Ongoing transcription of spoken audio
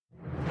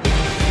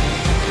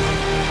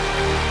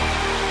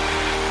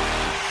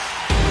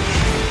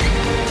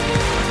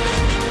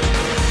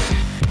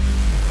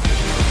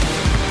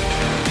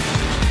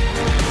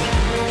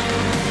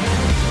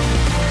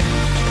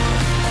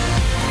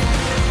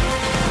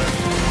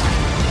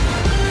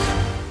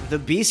The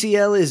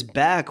BCL is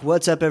back.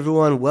 What's up,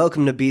 everyone?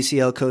 Welcome to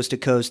BCL Coast to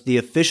Coast, the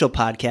official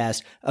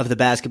podcast of the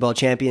Basketball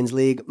Champions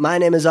League. My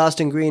name is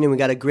Austin Green, and we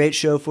got a great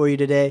show for you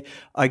today.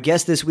 Our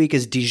guest this week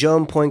is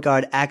Dijon point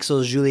guard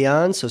Axel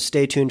Julien, so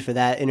stay tuned for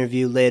that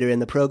interview later in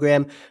the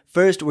program.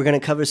 First, we're going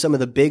to cover some of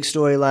the big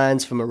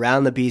storylines from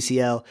around the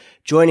BCL.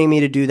 Joining me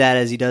to do that,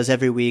 as he does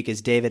every week,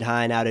 is David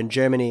Hein out in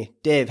Germany.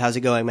 Dave, how's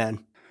it going,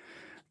 man?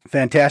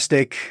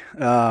 Fantastic.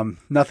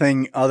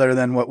 Nothing other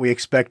than what we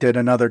expected.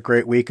 Another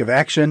great week of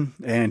action,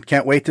 and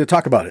can't wait to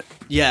talk about it.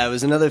 Yeah, it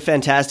was another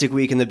fantastic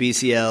week in the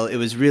BCL. It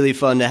was really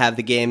fun to have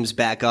the games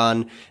back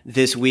on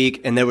this week,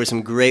 and there were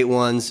some great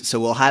ones, so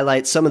we'll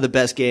highlight some of the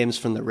best games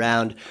from the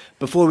round.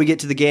 Before we get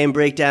to the game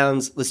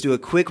breakdowns, let's do a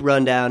quick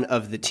rundown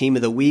of the team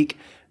of the week.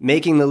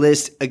 Making the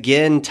list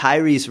again,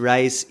 Tyrese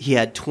Rice. He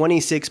had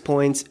 26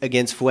 points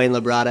against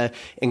Fuenlabrada,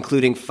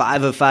 including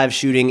 5 of 5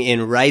 shooting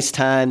in Rice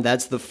time.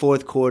 That's the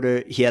fourth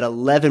quarter. He had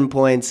 11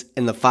 points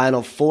in the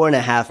final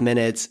 4.5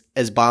 minutes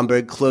as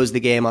Bamberg closed the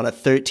game on a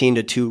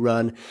 13-2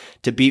 run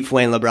to beat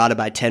Fuenlabrada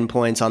by 10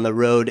 points on the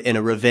road in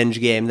a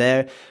revenge game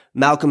there.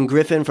 Malcolm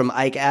Griffin from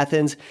AEK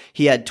Athens,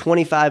 he had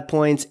 25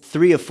 points,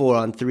 3 of 4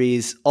 on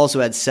threes,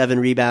 also had 7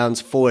 rebounds,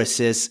 4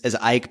 assists as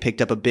AEK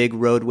picked up a big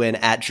road win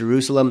at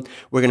Jerusalem.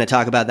 We're going to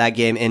talk about that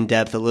game in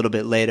depth a little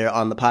bit later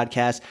on the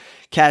podcast.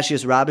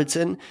 Cassius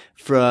Robertson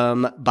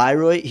from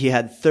Bayreuth, he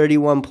had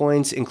 31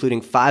 points,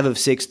 including 5 of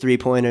 6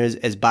 three-pointers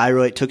as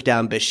Bayreuth took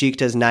down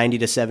Besiktas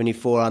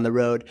 90-74 on the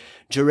road.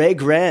 Jere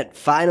Grant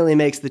finally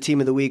makes the team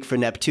of the week for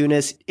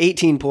Neptunus,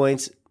 18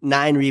 points,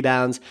 9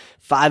 rebounds,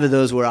 5 of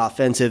those were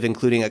offensive,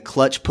 including a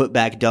clutch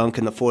putback dunk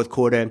in the fourth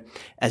quarter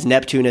as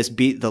Neptunus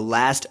beat the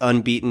last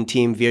unbeaten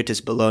team Virtus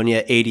Bologna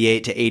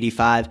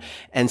 88-85.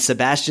 And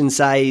Sebastian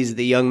Saiz,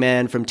 the young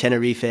man from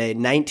Tenerife,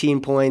 19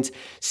 points,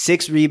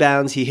 6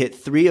 rebounds. He hit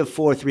 3 of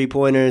 4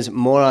 three-pointers.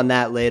 More on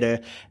that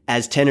later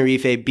as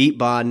Tenerife beat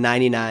Bonn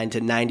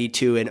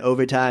 99-92 in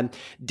overtime.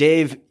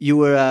 Dave, you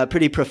were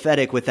pretty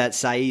prophetic with that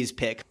Saiz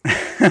pick.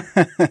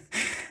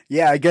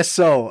 Yeah, I guess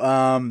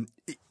so.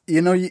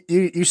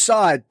 You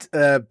saw it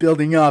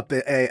building up.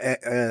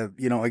 A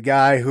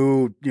guy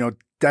who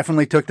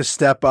definitely took the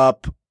step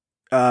up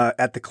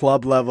at the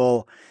club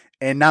level,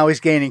 and now he's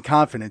gaining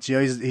confidence.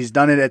 He's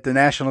done it at the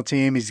national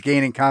team. He's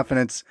gaining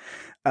confidence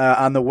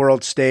on the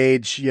world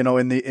stage.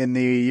 In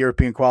the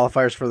European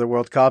qualifiers for the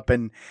World Cup,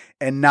 and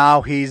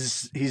now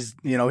he's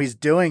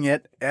doing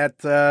it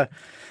at in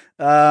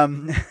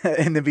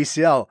the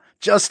BCL.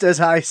 Just as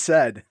I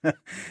said.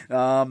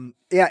 I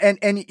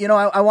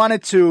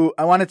wanted to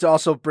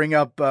also bring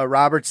up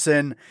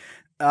Robertson.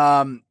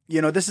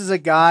 This is a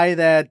guy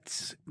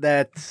that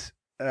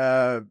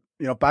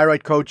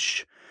Bayreuth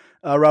coach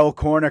Raul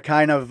Korner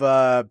kind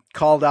of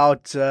called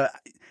out.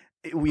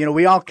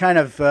 We all kind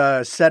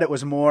of said it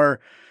was more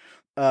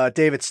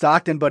David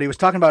Stockton, but he was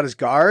talking about his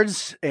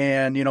guards,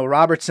 and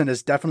Robertson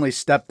has definitely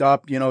stepped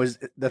up.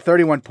 The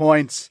 31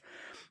 points.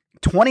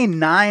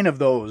 29 of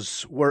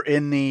those were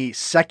in the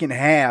second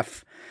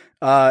half,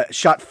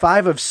 shot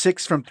 5 of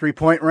 6 from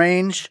 3-point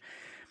range.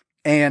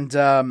 And,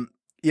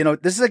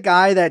 this is a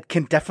guy that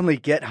can definitely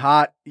get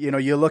hot.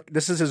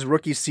 This is his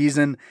rookie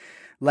season.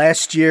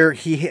 Last year,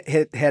 he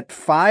hit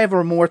 5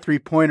 or more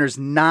 3-pointers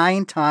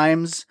 9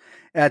 times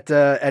at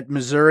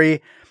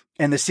Missouri.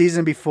 And the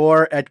season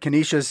before at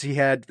Canisius, he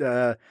had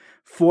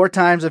 4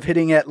 times of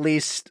hitting at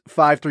least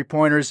 5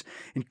 3-pointers,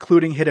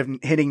 including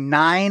hitting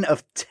 9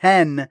 of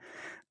 10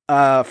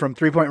 from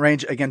 3-point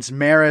range against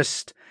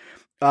Marist.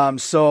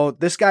 So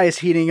this guy is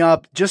heating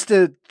up. Just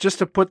to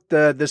put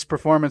this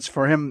performance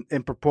for him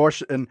in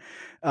proportion.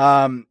 He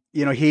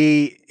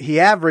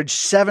averaged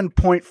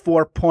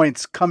 7.4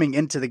 points coming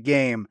into the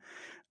game.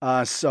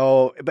 And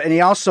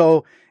he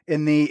also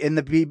in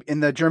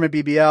the German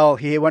BBL,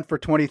 he went for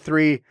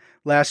 23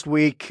 last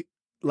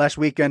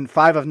weekend,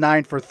 5 of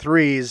 9 for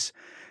threes.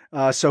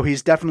 So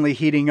he's definitely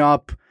heating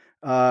up.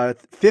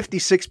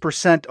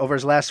 56% over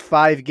his last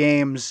 5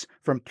 games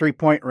from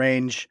 3-point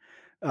range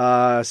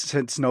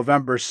since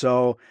November.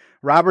 So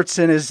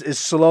Robertson is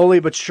slowly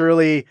but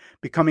surely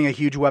becoming a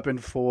huge weapon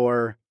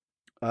for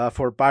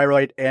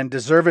Bayreuth, and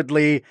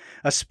deservedly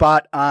a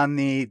spot on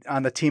the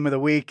team of the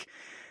week.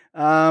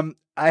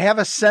 I have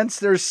a sense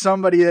there's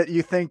somebody that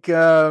you think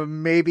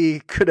maybe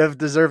could have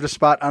deserved a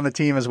spot on the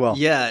team as well.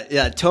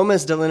 Yeah.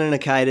 Thomas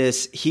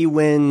Delininakaitis, he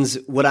wins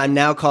what I'm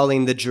now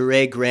calling the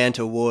Jere Grant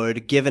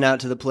Award, given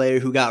out to the player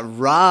who got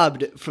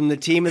robbed from the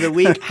team of the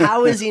week.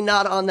 How is he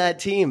not on that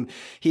team?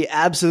 He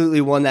absolutely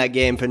won that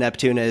game for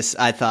Neptunus,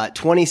 I thought.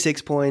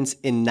 26 points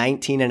in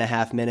 19 and a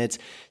half minutes,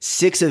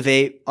 6 of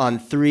 8 on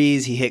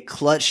threes. He hit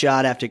clutch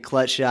shot after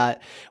clutch shot.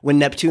 When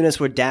Neptunus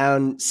were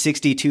down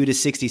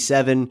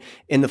 62-67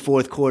 in the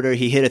fourth quarter,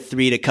 he hit a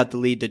 3 to cut the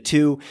lead to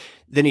 2.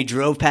 Then he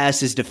drove past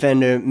his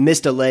defender,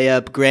 missed a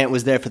layup. Grant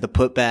was there for the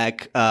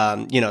putback.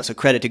 So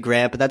credit to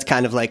Grant, but that's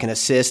kind of like an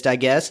assist, I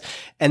guess.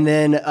 And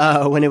then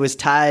when it was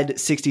tied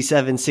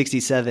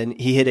 67-67,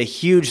 he hit a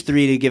huge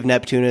three to give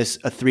Neptunus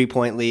a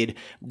 3-point lead.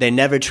 They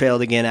never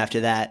trailed again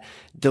after that.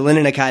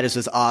 Dilininakaitis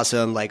was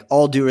awesome. Like,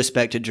 all due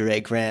respect to Jure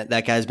Grant.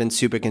 That guy's been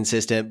super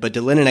consistent, but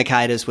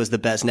Dilininakaitis was the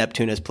best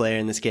Neptunus player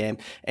in this game,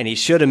 and he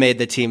should have made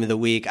the team of the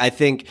week. I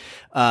think,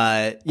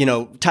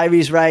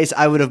 Tyrese Rice,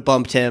 I would have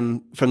bumped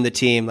him from the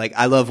team. Like,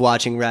 I love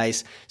watching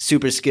Rice.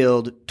 Super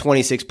skilled.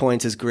 26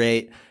 points is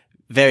great.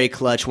 Very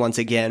clutch once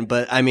again.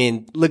 But I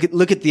mean, look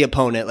at the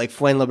opponent. Like,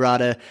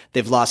 Fuenlabrada,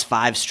 they've lost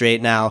 5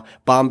 straight now.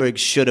 Bomberg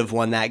should have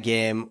won that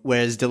game,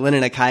 whereas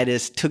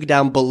Dilininakaitis took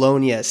down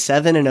Bologna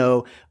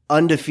 7-0,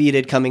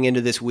 undefeated coming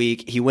into this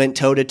week. He went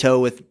toe-to-toe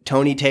with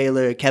Tony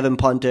Taylor, Kevin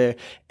Punter,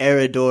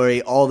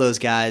 Aradori, all those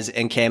guys,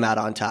 and came out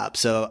on top.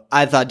 So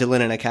I thought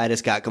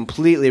Dilininakaitis got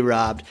completely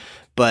robbed,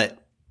 but,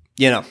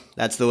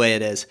 that's the way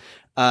it is.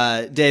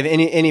 Dave,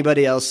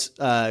 anybody else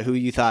who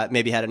you thought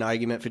maybe had an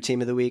argument for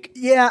team of the week?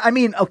 Yeah, I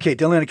mean, okay,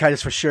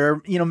 Dilininakaitis for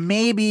sure.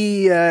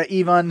 Maybe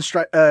Ivan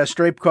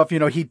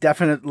Straipkov. He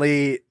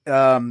definitely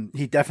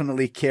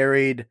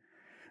carried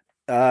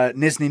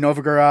Nizhny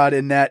Novgorod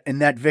in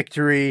that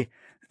victory.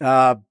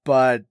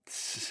 But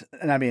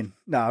I mean,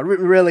 no,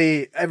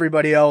 really,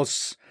 everybody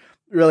else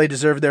really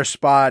deserved their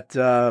spot.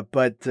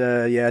 But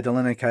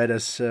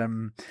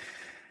Dilininakaitis.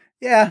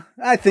 Yeah,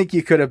 I think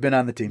you could have been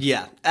on the team.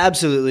 Yeah,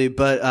 absolutely.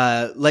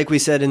 But like we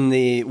said in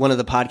one of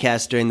the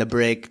podcasts during the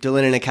break,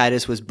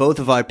 Dilininakaitis was both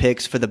of our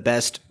picks for the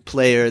best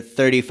player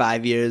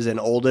 35 years and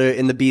older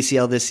in the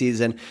BCL this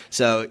season.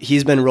 So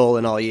he's been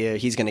rolling all year.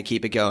 He's going to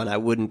keep it going. I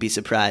wouldn't be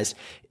surprised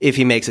if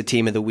he makes a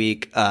team of the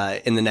week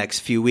in the next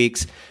few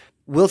weeks.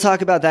 We'll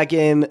talk about that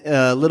game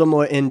a little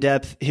more in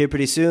depth here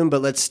pretty soon,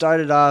 but let's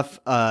start off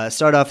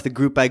the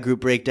group by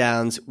group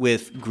breakdowns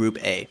with Group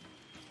A.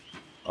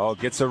 Oh,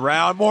 gets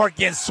around.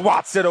 Morgan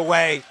swats it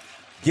away,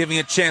 giving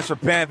a chance for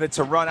Banvit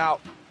to run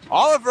out.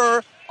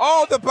 Oliver,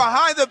 the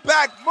behind the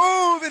back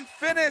move and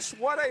finish.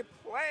 What a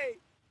play.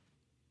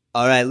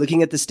 All right,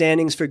 looking at the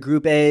standings for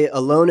Group A,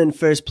 alone in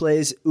first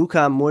place,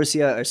 UQAM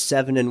Murcia are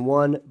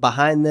 7-1.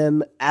 Behind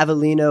them,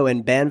 Avellino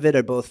and Banvit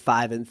are both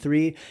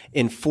 5-3.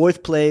 In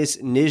fourth place,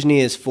 Nizhny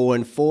is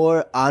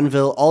 4-4.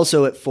 Anvil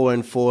also at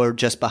 4-4,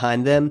 just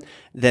behind them.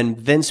 Then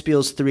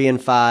Ventspils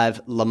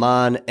 3-5, Le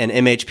Mans and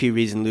MHP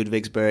Riesen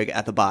Ludwigsburg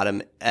at the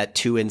bottom at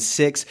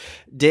 2-6.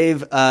 Dave,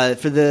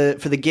 for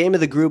the game of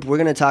the group, we're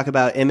going to talk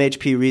about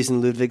MHP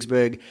Riesen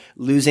Ludwigsburg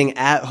losing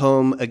at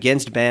home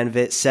against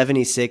Banvit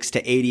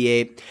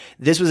 76-88.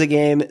 This was a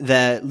game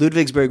that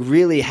Ludwigsburg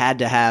really had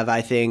to have,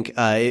 I think,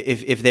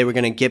 if they were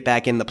going to get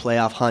back in the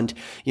playoff hunt.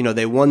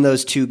 They won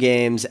those 2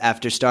 games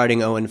after starting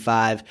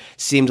 0-5.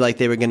 Seemed like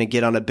they were going to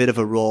get on a bit of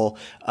a roll,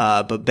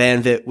 but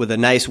Banvit with a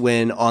nice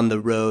win on the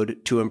road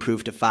to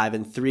improve to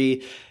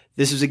 5-3.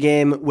 This was a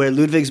game where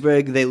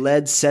Ludwigsburg, they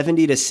led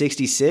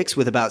 70-66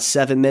 with about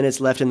 7 minutes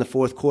left in the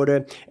fourth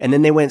quarter, and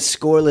then they went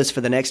scoreless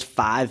for the next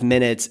 5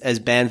 minutes as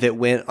Banvit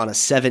went on a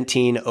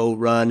 17-0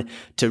 run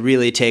to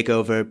really take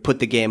over, put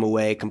the game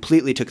away,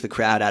 completely took the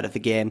crowd out of the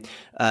game.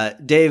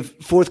 Dave,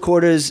 fourth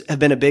quarters have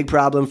been a big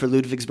problem for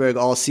Ludwigsburg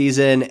all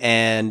season,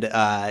 and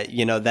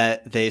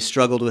that they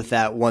struggled with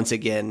that once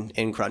again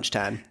in crunch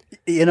time.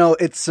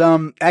 It's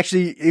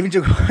actually, even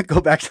to go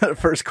back to the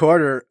first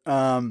quarter,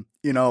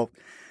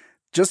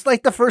 just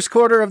like the first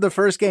quarter of the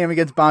first game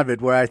against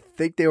Banvit, where I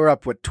think they were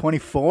up,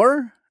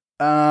 24?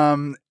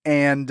 And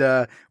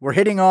were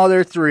hitting all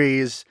their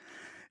threes.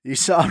 You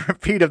saw a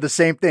repeat of the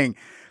same thing.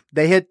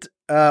 They hit,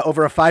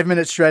 over a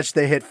 5-minute stretch,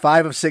 they hit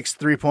 5 of 6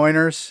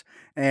 3-pointers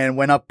and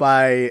went up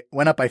by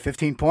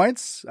 15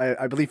 points.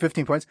 I believe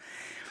 15 points.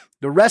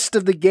 The rest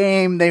of the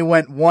game, they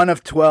went 1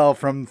 of 12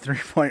 from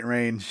 3-point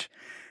range.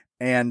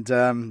 And,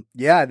 Lamont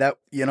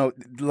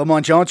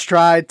Jones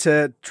tried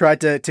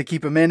to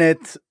keep him in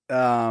it.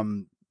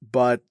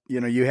 But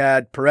you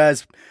had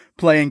Perez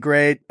playing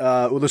great,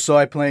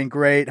 Ulusoy playing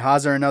great,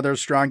 Hazard another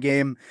strong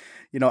game.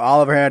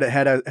 Oliver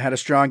had a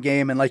strong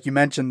game, and like you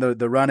mentioned,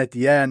 the run at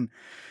the end.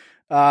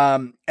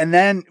 And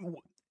then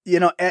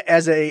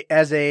as a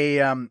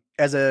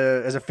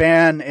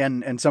fan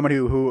and someone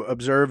who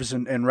observes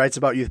and writes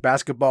about youth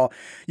basketball,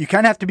 you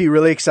kind of have to be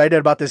really excited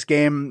about this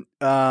game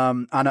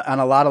on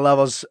a lot of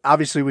levels.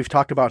 Obviously, we've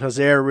talked about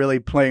Hazer really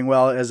playing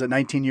well as a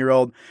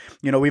 19-year-old.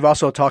 We've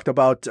also talked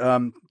about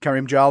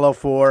Karim Jallo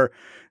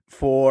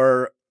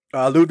for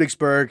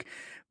Ludwigsburg.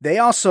 They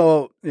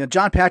also,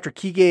 John Patrick,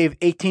 he gave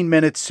 18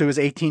 minutes to his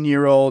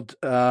 18-year-old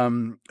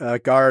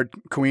guard,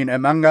 Queen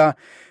Emanga.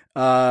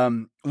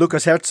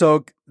 Lucas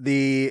Herzog,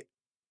 the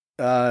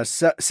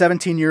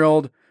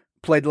 17-year-old,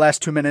 played the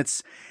last 2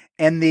 minutes,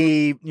 and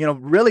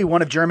really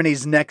one of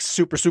Germany's next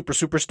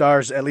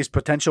superstars, at least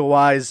potential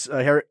wise,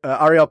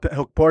 Ariel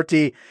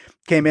Hukporti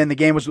came in. The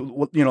game was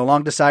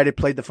long decided.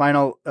 Played the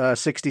final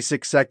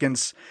 66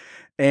 seconds,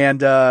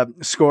 and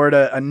scored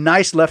a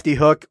nice lefty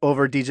hook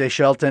over DJ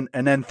Shelton,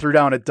 and then threw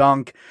down a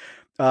dunk.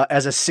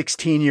 as a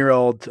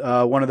 16-year-old,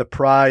 one of the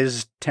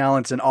prized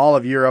talents in all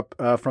of Europe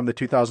from the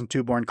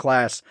 2002 born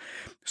class.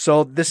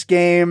 So this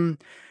game,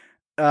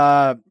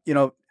 it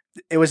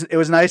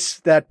was nice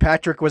that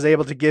Patrick was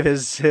able to give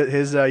his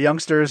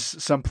youngsters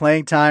some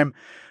playing time,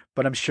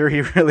 but I'm sure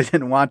he really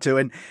didn't want to.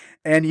 And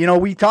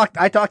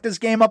I talked this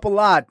game up a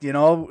lot.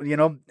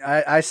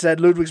 I said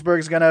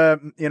Ludwigsburg's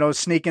gonna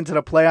sneak into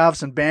the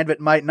playoffs and Banvit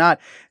might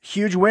not.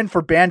 Huge win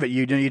for Banvit.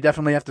 You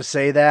definitely have to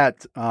say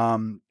that.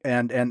 And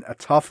a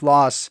tough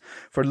loss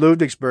for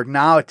Ludwigsburg.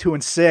 Now at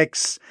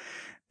 2-6,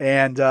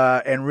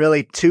 and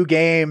really 2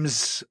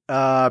 games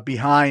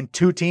behind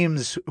 2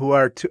 teams who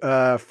are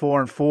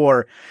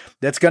 4-4.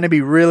 That's going to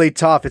be really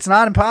tough. It's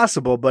not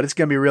impossible, but it's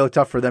going to be really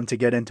tough for them to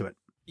get into it.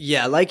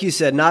 Yeah, like you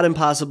said, not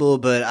impossible,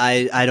 but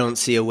I don't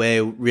see a way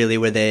really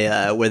where they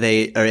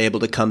are able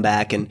to come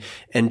back and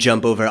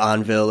jump over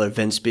Anvil or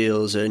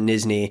Ventspils or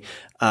Nizhny.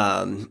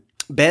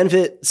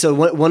 Banvit, so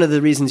one of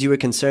the reasons you were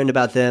concerned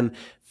about them,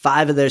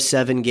 5 of their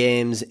 7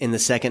 games in the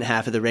second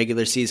half of the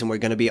regular season were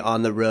going to be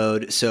on the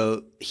road.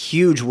 So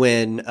huge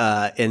win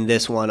in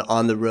this one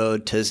on the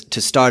road to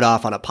start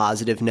off on a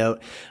positive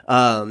note.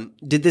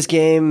 Did this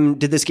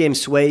game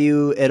sway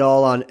you at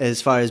all on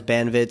as far as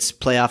Banvit's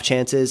playoff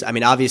chances? I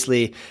mean,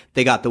 obviously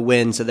they got the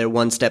win, so they're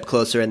one step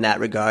closer in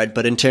that regard.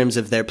 But in terms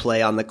of their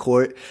play on the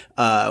court,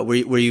 were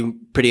you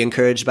pretty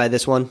encouraged by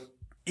this one?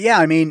 Yeah,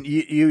 I mean,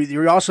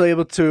 you're also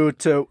able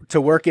to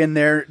work in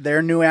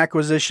their new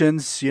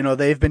acquisitions.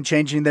 They've been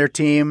changing their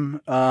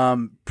team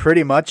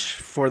pretty much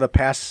for the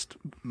past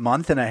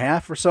month and a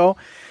half or so.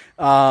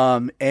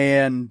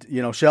 And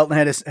Shelton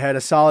had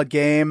a solid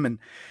game, and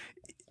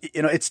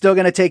it's still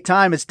going to take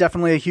time. It's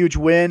definitely a huge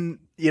win.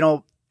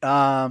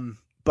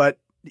 But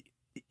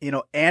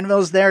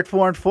Anvil's there at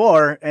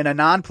 4-4 in a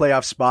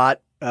non-playoff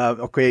spot.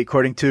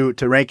 According to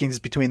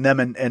rankings between them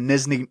and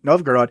Nizhny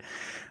Novgorod.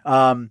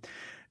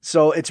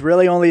 So it's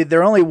really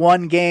they're only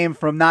 1 game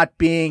from not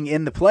being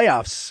in the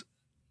playoffs.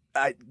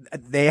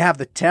 They have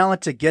the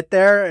talent to get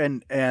there,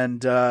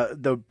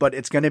 but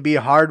it's going to be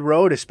a hard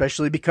road,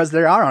 especially because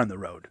they are on the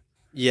road.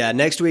 Yeah,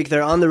 next week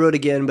they're on the road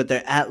again, but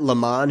they're at Le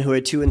Mans, who are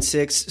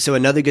 2-6, so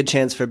another good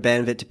chance for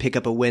Banvit to pick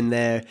up a win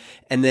there.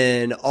 And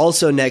then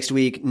also next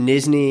week,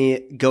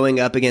 Nizhny going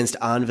up against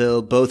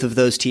Anvil, both of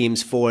those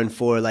teams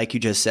 4-4, like you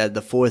just said,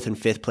 the 4th and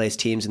 5th place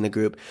teams in the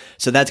group.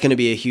 So that's going to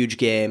be a huge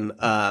game.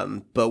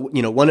 But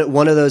one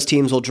of those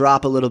teams will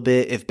drop a little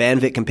bit. If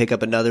Banvit can pick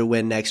up another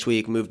win next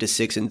week, move to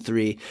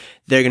 6-3,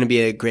 they're going to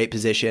be a great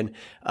position.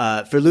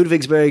 For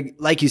Ludwigsburg,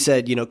 like you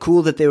said,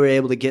 cool that they were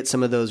able to get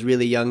some of those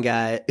really young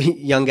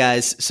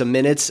guys some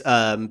minutes,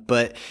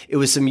 but it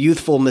was some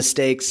youthful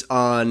mistakes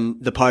on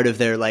the part of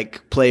their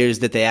players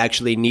that they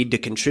actually need to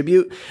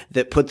contribute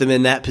that put them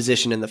in that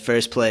position in the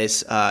first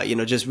place.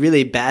 Just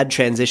really bad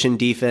transition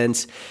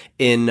defense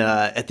in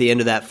at the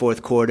end of that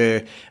fourth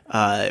quarter.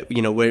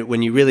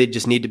 When you really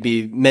just need to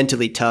be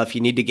mentally tough,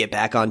 you need to get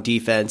back on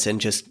defense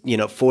and just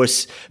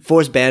force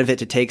Banvit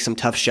to take some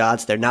tough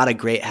shots. They're not a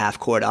great half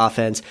court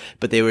offense,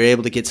 but they were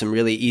able to get some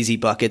really easy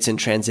buckets in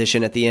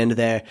transition at the end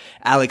there.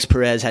 Alex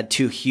Perez had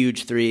 2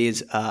 huge threes.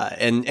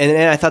 And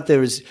I thought there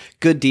was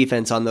good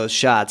defense on those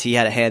shots. He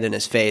had a hand in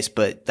his face,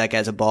 but that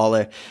guy's a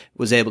baller,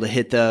 was able to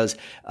hit those.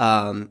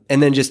 And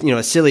then just,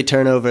 a silly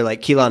turnover,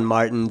 like Keelan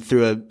Martin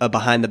threw a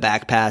behind the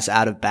back pass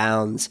out of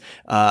bounds,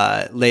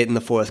 late in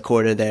the fourth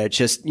quarter there.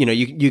 Just,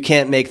 you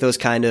can't make those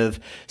kind of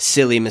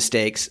silly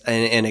mistakes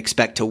and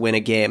expect to win a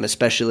game,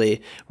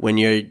 especially when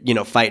you're,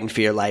 fighting for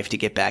your life to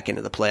get back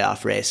into the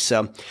playoff race.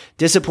 So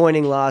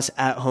disappointing loss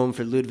at home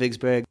for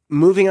Ludwigsburg.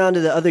 Moving on to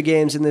the other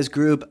games in this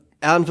group,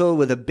 Anvil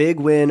with a big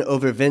win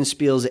over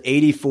Ventspils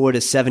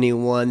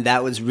 84-71.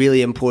 That was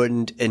really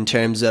important in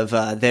terms of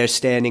their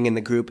standing in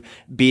the group,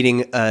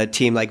 beating a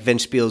team like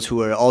Ventspils,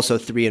 who are also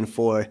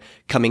 3-4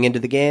 coming into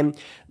the game.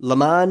 Le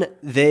Mans,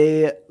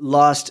 they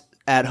lost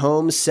at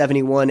home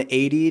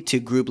 71-80 to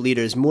group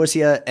leaders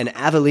Murcia, and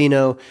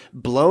Avellino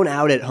blown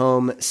out at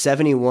home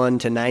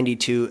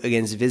 71-92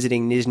 against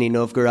visiting Nizhny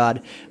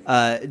Novgorod.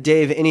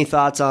 Dave, any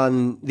thoughts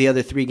on the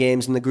other 3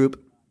 games in the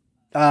group?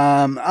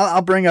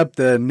 I'll bring up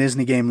the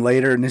Nizhny game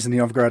later, Nizhny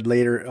Novgorod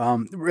later.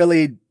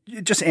 Really,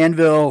 just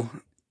Anvil,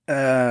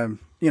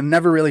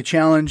 never really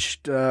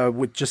challenged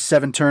with just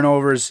 7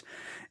 turnovers.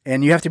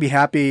 And you have to be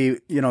happy,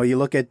 you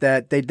look at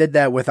that. They did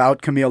that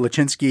without Kamil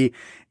Lachinsky,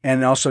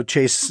 and also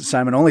Chase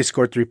Simon only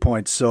scored 3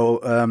 points. So,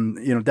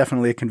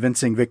 definitely a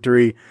convincing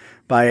victory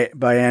by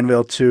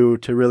Anvil to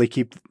really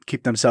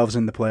keep themselves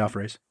in the playoff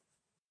race.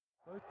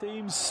 Both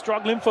teams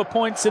struggling for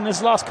points in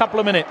this last couple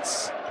of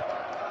minutes.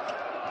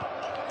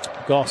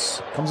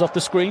 Goss comes off the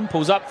screen,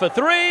 pulls up for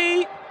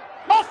 3,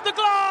 off the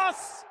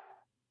glass!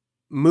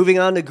 Moving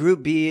on to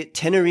Group B,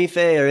 Tenerife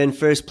are in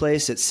first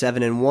place at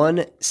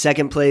 7-1.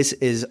 Second place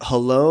is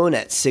Holon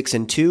at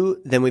 6-2.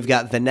 Then we've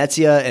got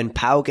Venezia and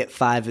PAOK at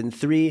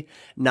 5-3.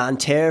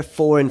 Nanterre,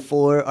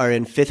 4-4, are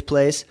in fifth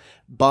place.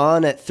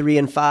 Bonn at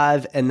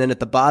 3-5, and then at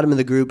the bottom of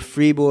the group,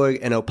 Fribourg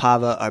and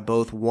Opava are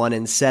both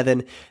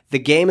 1-7. The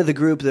game of the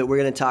group that we're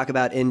going to talk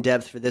about in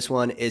depth for this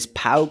one is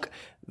PAOK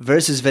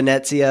versus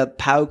Venezia.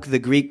 PAOK, the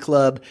Greek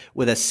club,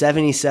 with a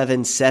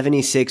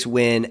 77-76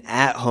 win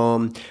at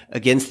home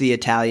against the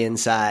Italian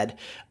side.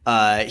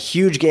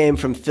 Huge game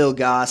from Phil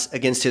Goss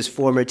against his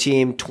former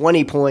team.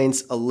 20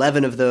 points,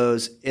 11 of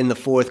those in the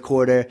fourth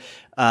quarter,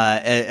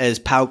 as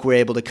PAOK were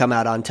able to come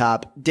out on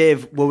top.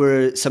 Dave, what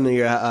were some of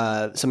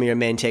your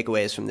main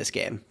takeaways from this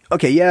game?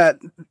 Okay, yeah,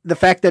 the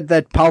fact that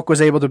PAOK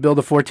was able to build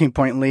a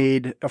 14-point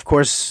lead, of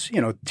course,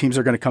 teams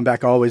are going to come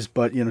back always,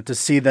 but, to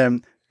see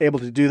them able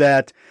to do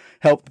that,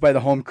 helped by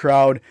the home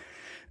crowd.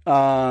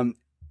 And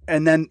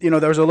then,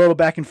 there was a little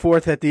back and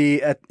forth at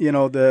the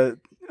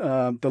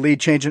lead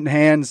changing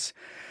hands.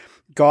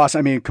 Goss,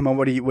 I mean, come on,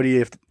 what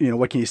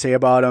can you say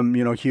about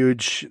him?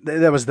 Huge.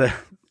 That was I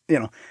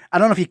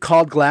don't know if he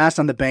called glass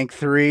on the bank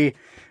three,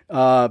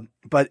 but,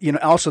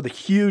 also the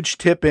huge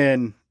tip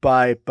in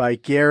by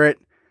Garrett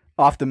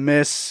off the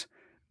miss,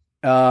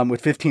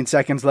 with 15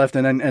 seconds left,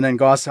 and then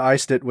Goss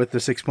iced it with the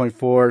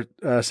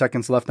 6.4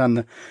 seconds left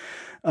on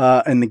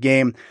in the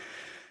game.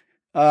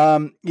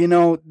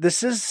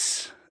 This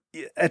is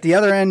at the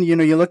other end.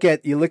 You look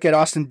at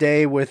Austin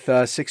Daye with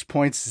 6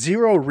 points,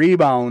 0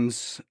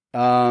 rebounds,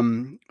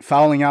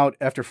 fouling out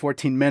after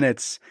 14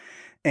 minutes,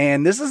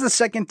 and this is the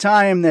second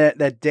time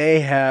that Daye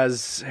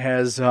has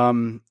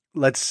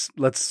let's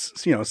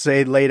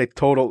say laid a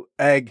total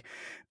egg.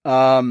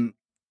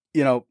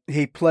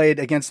 He played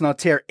against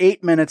Nanterre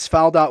 8 minutes,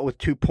 fouled out with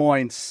 2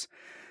 points.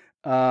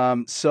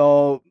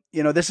 So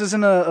this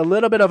isn't a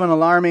little bit of an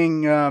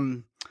alarming.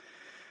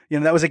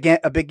 That was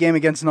a big game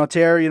against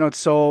Nanterre.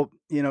 So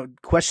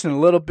question a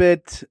little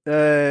bit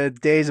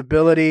Daye's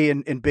ability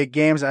in big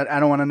games. I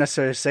don't want to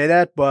necessarily say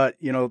that, but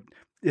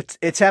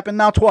it's happened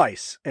now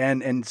twice,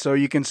 and so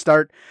you can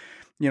start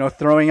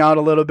throwing out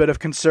a little bit of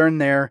concern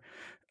there.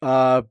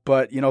 But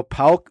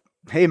PAOK,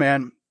 hey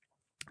man,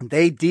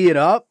 they D it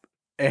up.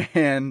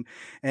 And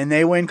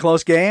they win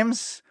close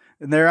games,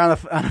 and they're on a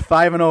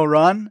 5-0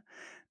 run,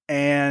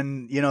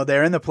 and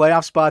they're in the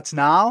playoff spots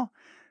now,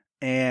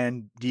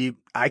 and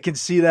I can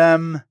see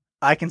them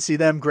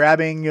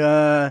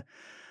grabbing,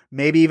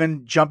 maybe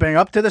even jumping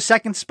up to the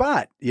second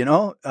spot.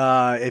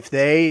 If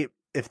they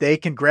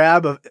can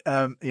grab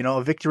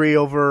a victory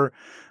over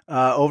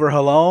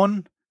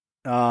Halone,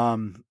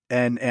 and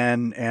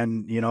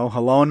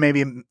Halone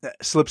maybe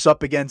slips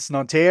up against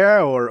Nanterre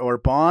or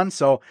Bonn,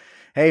 so.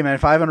 Hey man,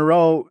 5 in a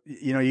row.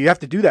 You have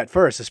to do that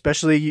first,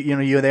 especially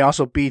they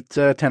also beat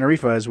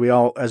Tenerife as we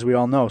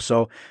all know.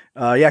 So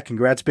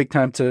congrats big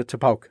time to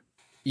PAOK.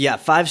 Yeah,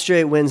 5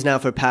 straight wins now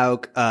for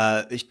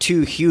PAOK.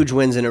 2 huge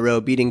wins in a row,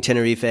 beating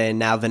Tenerife and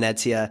now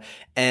Venezia.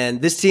 And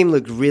this team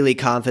looked really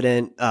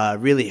confident,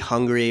 really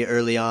hungry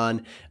early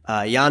on.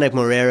 Yannick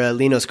Moreira,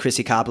 Linos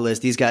Chrysikopoulos,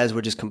 these guys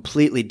were just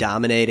completely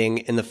dominating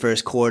in the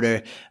first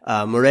quarter.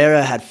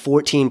 Moreira had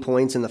 14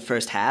 points in the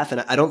first half,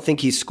 and I don't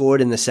think he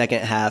scored in the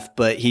second half,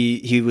 but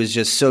he was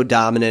just so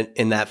dominant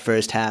in that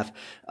first half.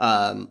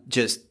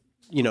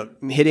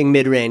 Hitting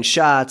mid-range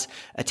shots,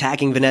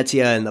 attacking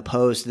Venezia in the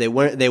post. They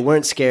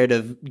weren't scared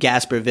of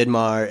Gasper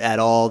Vidmar at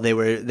all. They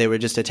were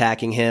just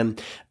attacking him.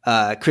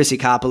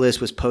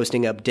 Chrysikopoulos was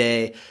posting up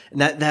Daye.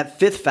 And that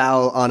fifth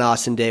foul on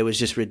Austin Daye was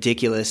just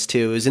ridiculous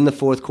too. It was in the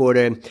fourth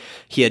quarter.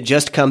 He had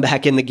just come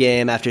back in the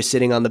game after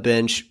sitting on the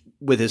bench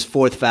with his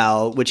fourth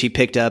foul, which he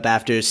picked up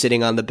after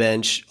sitting on the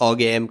bench all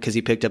game because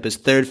he picked up his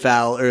third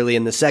foul early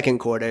in the second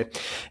quarter.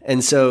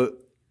 And so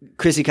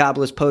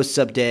Chrysikopoulos posts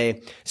up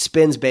Daye,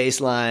 spins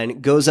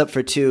baseline, goes up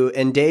for 2,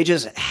 and Daye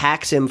just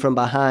hacks him from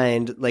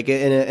behind, like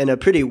in a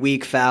pretty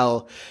weak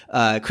foul.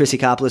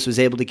 Chrysikopoulos was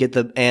able to get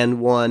the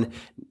and one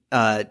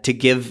to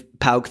give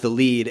PAOK the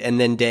lead, and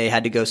then Daye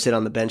had to go sit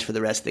on the bench for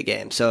the rest of the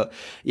game. So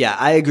yeah,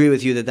 I agree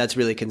with you that that's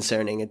really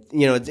concerning.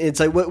 It's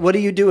like, what are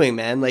you doing,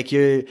 man? Like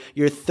you're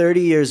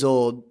 30 years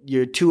old.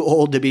 You're too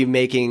old to be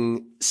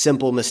making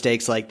simple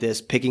mistakes like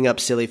this, picking up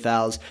silly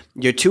fouls.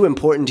 You're too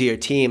important to your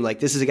team.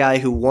 Like this is a guy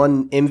who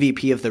won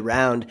MVP of the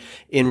round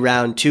in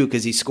round 2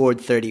 because he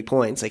scored 30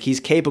 points. Like he's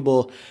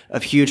capable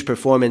of huge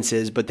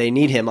performances, but they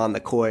need him on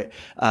the court.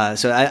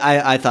 So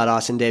I thought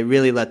Austin Daye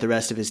really let the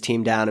rest of his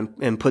team down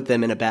and put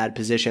them in a bad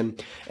position.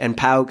 And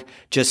PAOK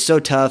just so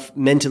tough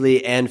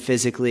mentally and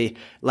physically.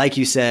 Like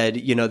you said,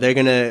 they're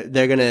gonna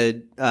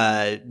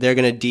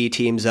D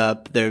teams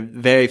up. They're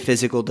very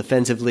physical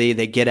defensively.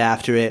 They get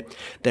after it.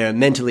 They're a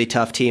mentally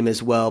tough team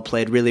as well.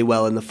 Played really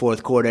well in the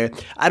fourth quarter.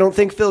 I don't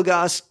think Phil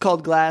Goss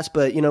called glass,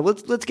 but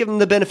let's give him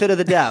the benefit of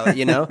the doubt.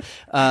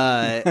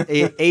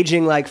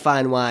 Aging like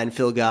fine wine.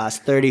 Phil Goss,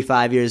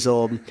 35 years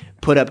old,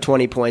 put up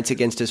 20 points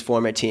against his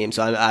former team.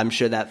 So I'm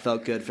sure that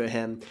felt good for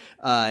him.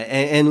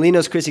 And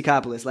Linos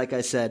Chrysikopoulos, like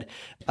I said,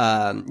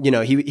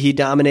 he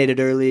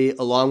dominated early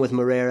along with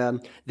Moreira.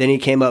 Then he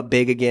came up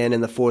big again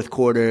in the fourth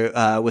quarter,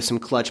 with some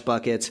clutch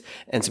buckets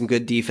and some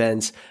good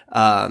defense.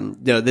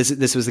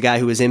 This was the guy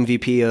who was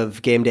MVP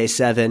of game day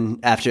 7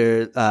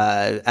 after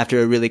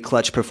a really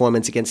clutch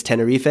performance against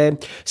Tenerife.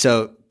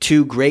 So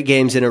 2 great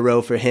games in a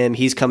row for him.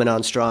 He's coming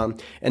on strong,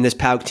 and this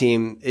PAOK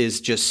team is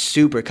just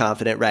super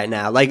confident right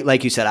now.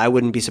 Like you said, I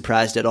wouldn't be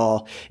surprised at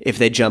all if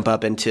they jump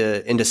up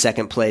into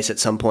second place at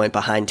some point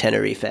behind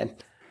Tenerife.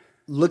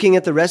 Looking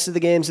at the rest of the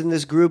games in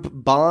this group,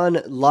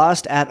 Bonn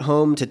lost at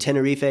home to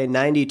Tenerife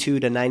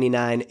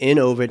 92-99 in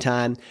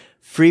overtime.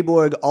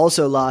 Fribourg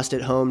also lost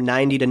at home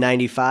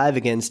 90-95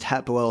 against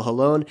Hapoel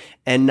Holon,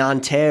 and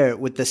Nanterre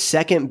with the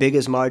second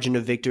biggest margin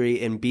of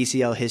victory in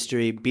BCL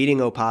history, beating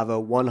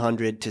Opava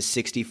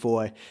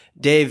 100-64.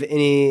 Dave,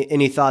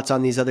 any thoughts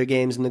on these other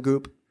games in the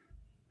group?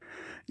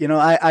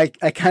 I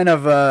kind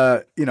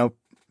of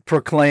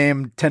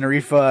proclaim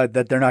Tenerife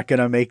that they're not going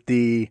to make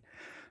the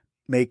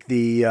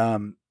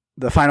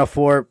Final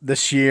Four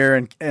this year,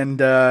 and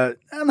I'm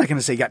not going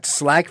to say got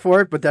slack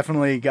for it, but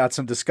definitely got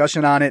some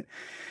discussion on it.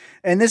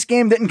 And this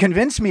game didn't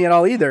convince me at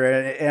all either.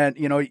 And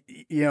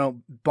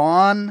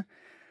Bonn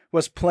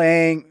was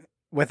playing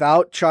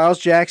without Charles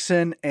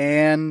Jackson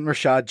and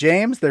Rashad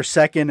James, their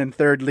second and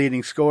third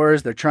leading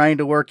scorers. They're trying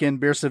to work in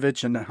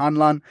Bircevic and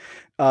Hanlan,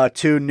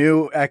 two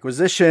new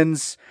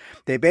acquisitions.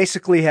 They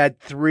basically had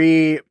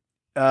three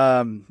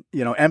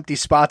empty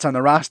spots on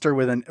the roster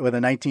with a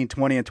 19,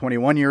 20, and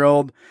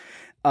 21-year-old.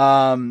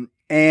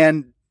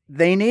 And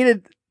they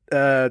needed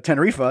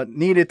Tenerife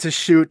needed to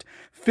shoot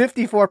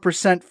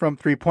 54% from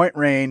 3-point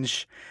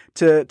range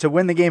to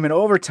win the game in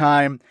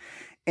overtime,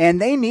 and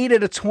they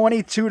needed a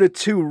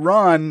 22-2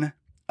 run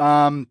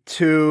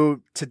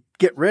to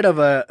get rid of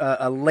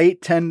a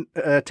late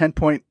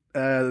 10-point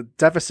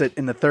deficit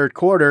in the third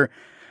quarter.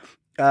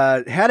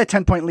 Had a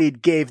 10-point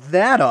lead, gave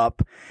that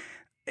up.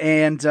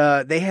 And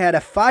they had a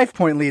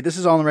 5-point lead. This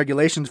is all in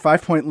regulations,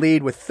 5-point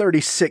lead with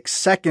 36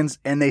 seconds,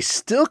 and they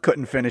still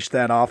couldn't finish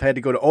that off. Had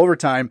to go to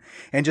overtime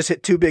and just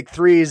hit two big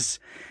threes.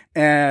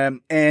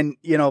 And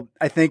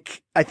I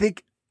think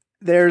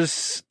there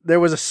was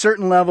a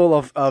certain level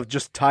of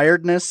just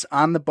tiredness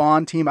on the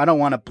Bonn team. I don't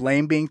want to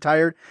blame being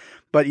tired,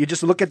 but you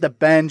just look at the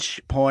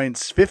bench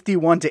points,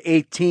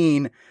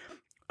 51-18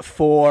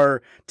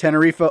 for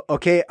Tenerife.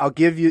 Okay, I'll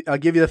give you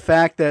the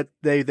fact that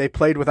they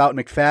played without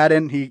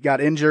McFadden. He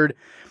got injured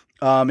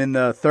in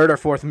the third or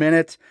fourth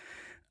minute.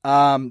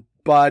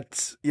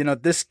 But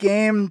this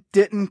game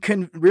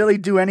didn't really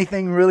do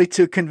anything really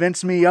to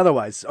convince me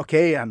otherwise.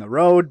 Okay, on the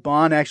road,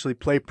 Bonn actually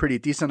played pretty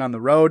decent on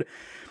the road.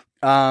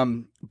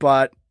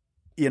 But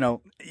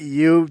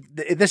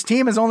this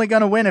team is only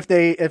going to win if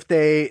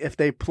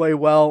they play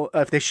well,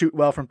 if they shoot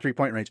well from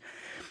 3-point range.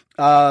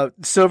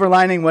 Silver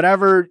lining,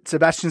 whatever.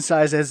 Sebastian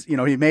Saiz has, he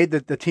made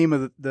the team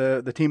of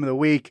the team of the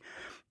week.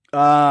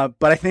 But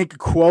I think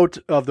quote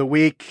of the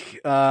week,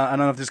 I don't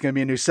know if this is going to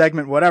be a new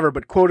segment, whatever,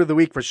 but quote of the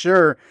week for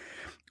sure.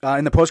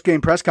 In the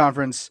post-game press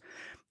conference,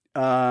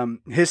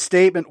 his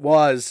statement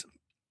was,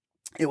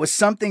 it was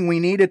something we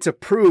needed to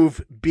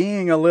prove,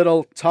 being a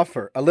little bit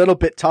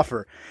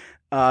tougher.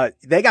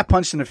 They got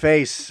punched in the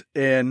face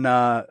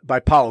by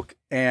PAOK.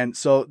 And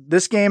so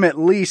this game, at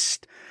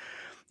least,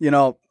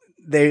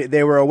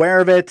 they were aware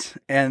of it,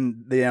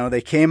 and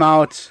they came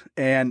out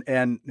and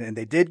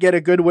they did get a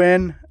good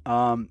win.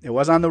 It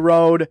was on the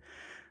road.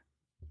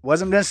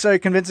 Wasn't necessarily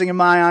convincing in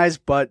my eyes,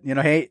 but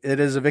hey, it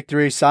is a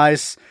victory.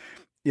 Size,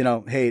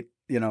 the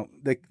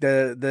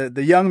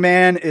young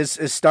man is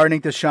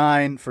starting to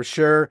shine for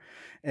sure.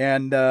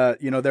 And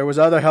there was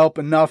other help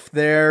enough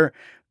there,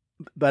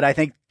 but I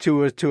think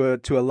to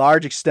a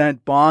large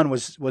extent, Bonn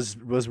was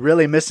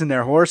really missing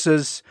their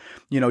horses.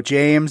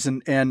 James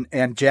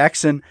and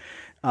Jackson.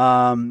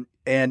 And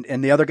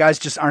the other guys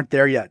just aren't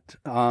there yet.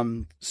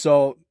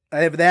 So I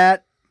have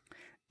that.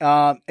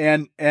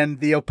 And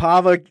the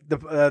Opava,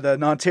 the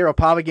Nanterre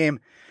Opava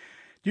game.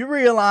 Do you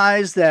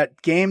realize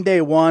that game day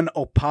 1,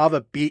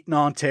 Opava beat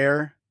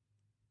Nanterre?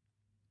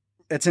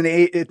 It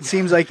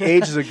seems like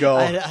ages ago.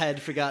 I had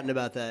forgotten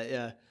about that.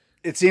 Yeah.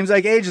 It seems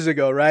like ages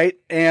ago, right?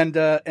 And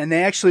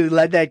they actually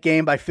led that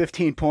game by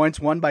 15 points,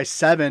 won by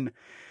 7.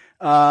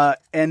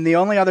 And the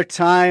only other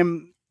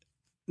time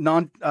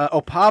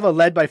Opava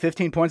led by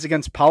 15 points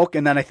against PAOK,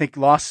 and then I think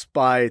lost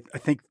by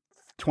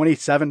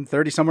 27,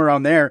 30, somewhere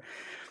around there.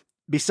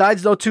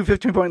 Besides those two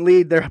 15-point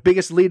lead, their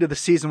biggest lead of the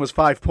season was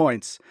 5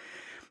 points.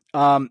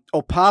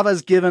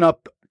 Opava's given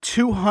up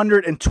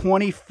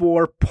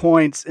 224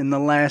 points in the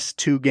last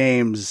 2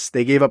 games.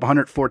 They gave up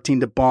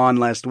 114 to Bonn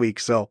last week.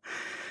 So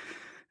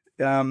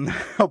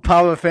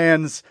Opava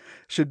fans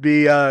should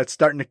be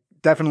starting to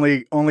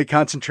definitely only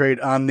concentrate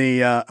on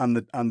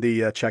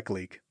the Czech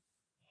league.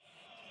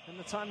 In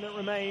the time that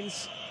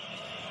remains,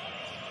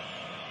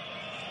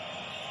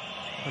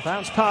 the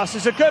bounce pass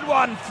is a good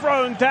one,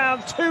 thrown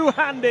down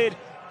two-handed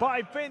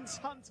by Vince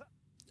Hunter.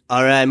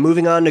 All right,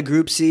 moving on to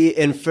Group C.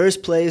 In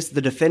first place,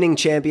 the defending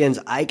champions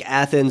AEK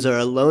Athens are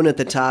alone at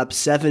the top,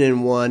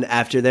 7-1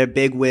 after their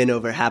big win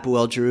over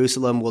Hapoel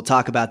Jerusalem. We'll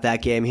talk about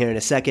that game here in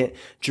a second.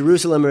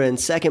 Jerusalem are in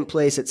second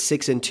place at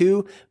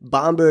 6-2.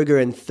 Bamberg are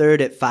in third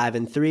at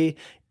 5-3.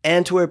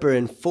 Antwerp are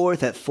in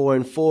fourth at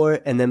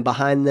 4-4, and then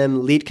behind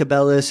them,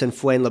 Lietkabelis and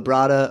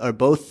Fuenlabrada are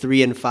both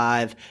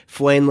 3-5.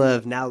 Fuenla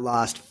have now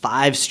lost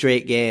 5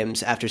 straight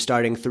games after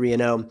starting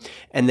 3-0,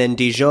 and then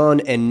Dijon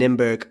and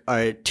Nymburk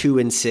are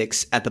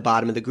 2-6 at the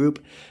bottom of the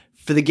group.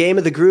 For the game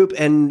of the group,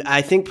 and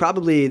I think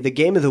probably the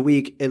game of the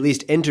week, at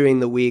least entering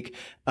the week,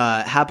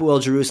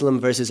 Hapoel Jerusalem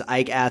versus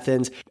AEK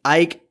Athens.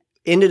 AEK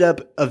ended up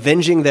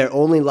avenging their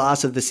only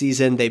loss of the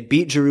season. They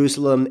beat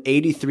Jerusalem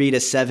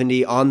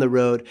 83-70 on the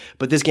road,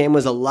 but this game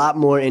was a lot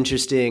more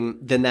interesting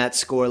than that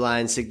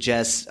scoreline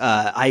suggests.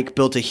 Ike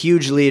built a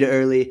huge lead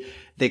early.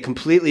 They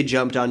completely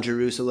jumped on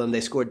Jerusalem.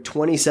 They scored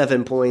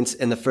 27 points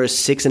in the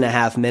first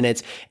 6.5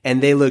 minutes,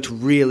 and they looked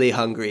really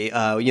hungry.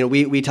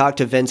 We talked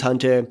to Vince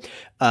Hunter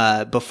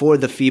before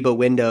the FIBA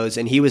windows,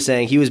 and he was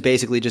saying he was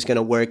basically just going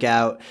to work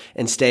out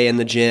and stay in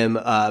the gym,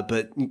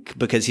 but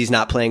because he's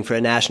not playing for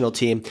a national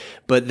team.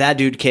 But that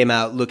dude came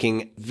out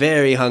looking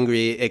very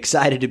hungry,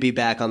 excited to be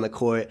back on the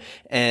court,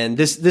 and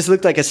this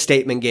looked like a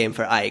statement game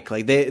for Ike.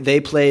 Like they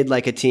played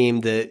like a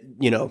team that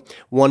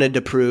wanted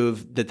to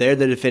prove that they're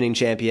the defending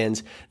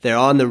champions. They're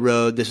on the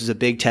road. This was a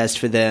big test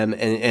for them,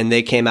 and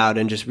they came out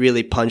and just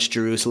really punched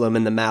Jerusalem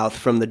in the mouth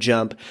from the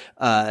jump.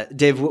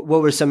 Dave,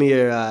 what were some of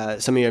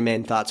your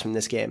main thoughts from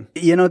this game?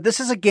 This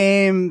is a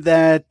game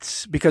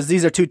that, because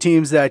these are two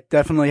teams that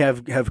definitely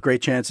have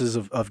great chances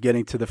of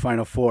getting to the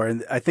Final Four,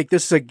 and I think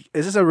this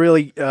is a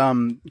really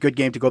good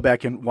game to go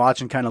back and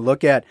watch and kind of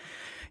look at.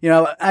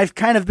 I've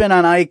kind of been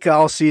on Ike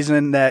all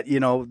season that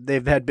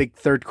they've had big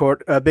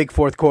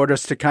fourth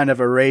quarters to kind of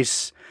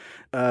erase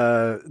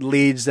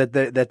leads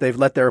that they've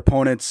let their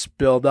opponents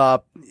build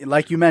up.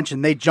 Like you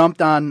mentioned, they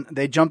jumped on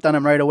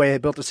them right away. They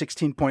built a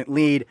 16-point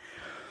lead.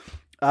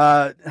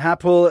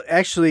 Hapoel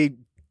actually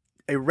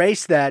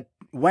erased that,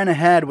 went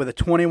ahead with a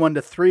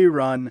 21-3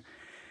 run.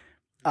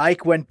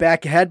 Ike went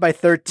back ahead by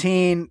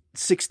 13,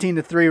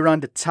 16-3 run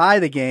to tie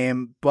the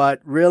game,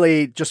 but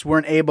really just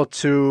weren't able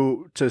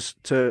to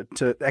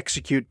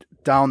execute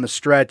down the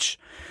stretch.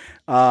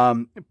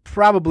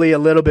 Probably a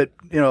little bit,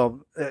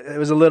 it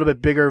was a little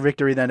bit bigger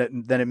victory than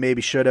it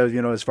maybe should have,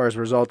 as far as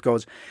result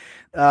goes.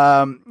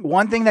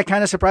 One thing that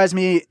kind of surprised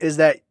me is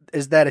that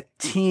a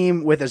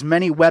team with as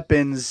many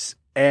weapons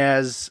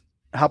as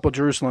Hapoel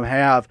Jerusalem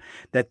have,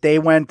 that they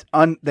went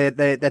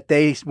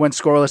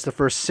scoreless the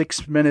first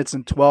 6 minutes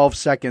and 12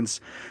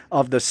 seconds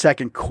of the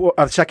second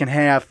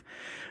half.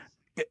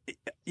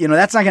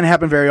 That's not going to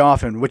happen very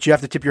often, which you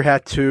have to tip your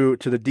hat to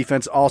the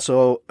defense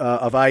also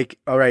of Ike.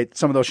 All right,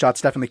 some of those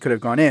shots definitely could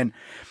have gone in.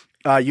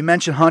 You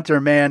mentioned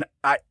Hunter, man.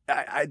 I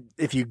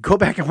if you go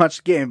back and watch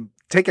the game,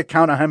 take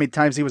account on how many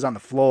times he was on the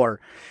floor.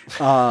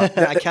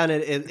 I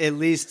counted at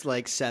least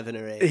like 7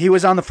 or 8. He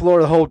was on the floor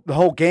the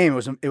whole game.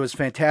 It was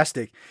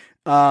fantastic.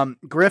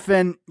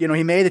 Griffin,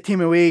 he made the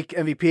Team of the Week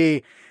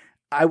MVP.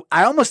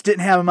 I almost didn't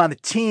have him on the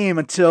team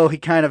until he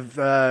kind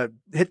of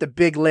hit the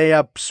big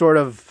layup, sort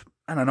of.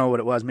 I don't know what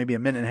it was, maybe a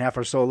minute and a half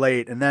or so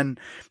late. And then,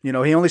 he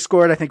only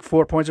scored, I think,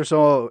 4 points or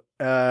so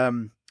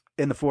in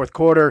the fourth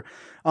quarter.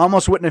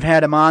 Almost wouldn't have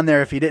had him on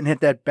there if he didn't hit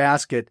that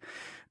basket.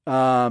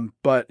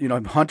 But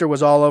Hunter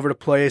was all over the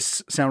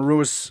place. St.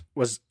 Louis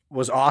was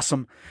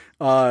awesome.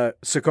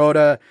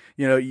 Sakota,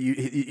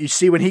 you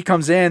see when he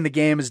comes in, the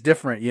game is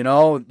different.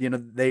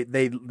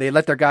 They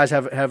let their guys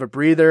have a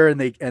breather, and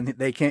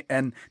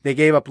they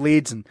gave up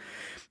leads. And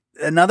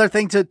another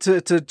thing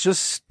to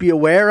just be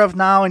aware of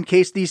now, in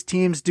case these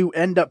teams do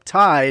end up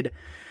tied,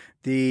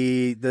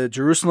 the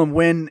Jerusalem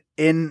win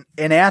in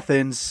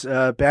Athens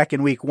back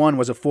in week 1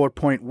 was a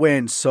 4-point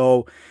win.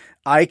 So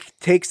Ike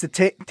takes the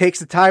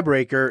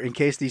tiebreaker in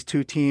case these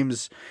two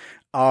teams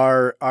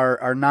are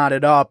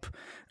knotted up.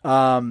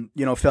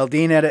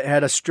 Feldin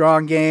had a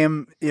strong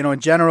game. In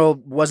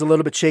general, was a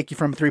little bit shaky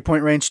from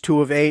 3-point range,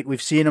 2 of 8.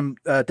 We've seen him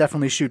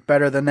definitely shoot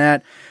better than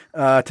that.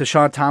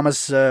 Tashawn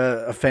Thomas,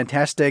 a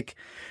fantastic,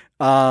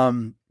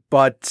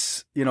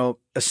 but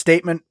a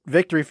statement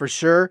victory for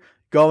sure.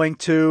 Going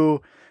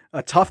to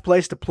a tough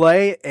place to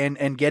play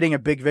and getting a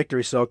big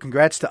victory. So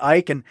congrats to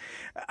Ike. And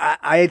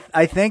I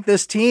think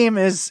this team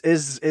is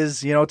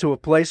to a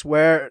place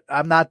where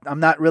I'm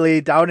not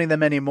really doubting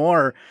them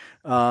anymore.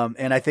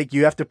 And I think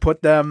you have to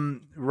put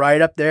them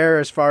right up there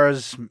as far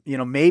as,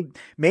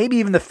 maybe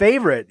even the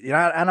favorite.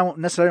 I don't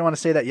necessarily want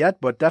to say that yet,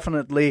 but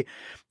definitely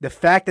the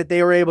fact that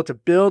they were able to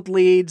build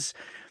leads,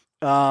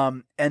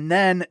 and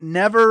then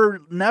never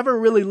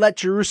really let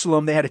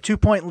Jerusalem. They had a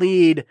 2-point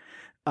lead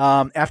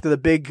after the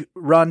big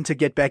run to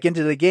get back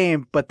into the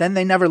game, but then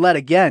they never led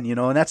again,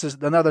 and that's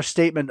another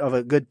statement of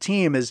a good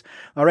team is,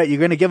 all right, you're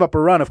going to give up a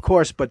run, of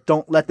course, but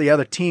don't let the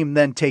other team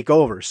then take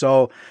over.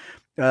 So,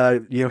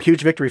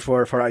 huge victory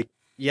for Ike.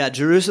 Yeah,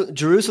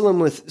 Jerusalem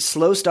with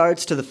slow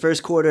starts to the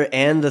first quarter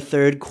and the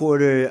third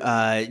quarter,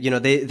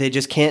 they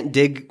just can't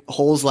dig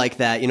holes like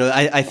that.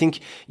 I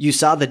think you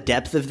saw the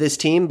depth of this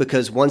team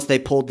because once they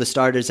pulled the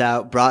starters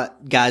out,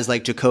 brought guys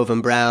like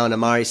Jacoven Brown,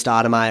 Amari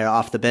Stoudemire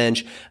off the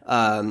bench,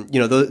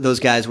 those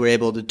guys were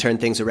able to turn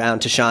things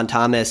around. Tashawn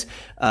Thomas,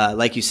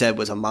 like you said,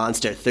 was a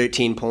monster,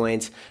 13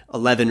 points,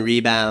 11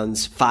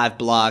 rebounds, 5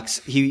 blocks.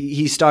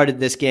 He started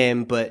this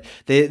game, but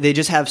they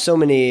just have so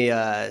many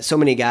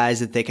guys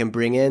that they can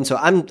bring in. So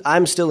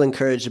I'm still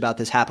encouraged about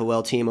this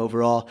Hapoel team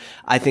overall.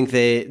 I think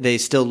they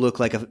still look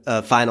like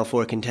a Final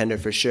Four contender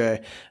for sure.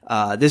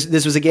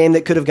 This was a game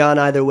that could have gone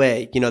either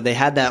way. They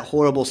had that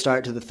horrible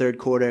start to the third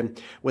quarter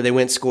where they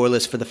went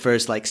scoreless for the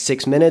first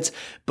 6 minutes,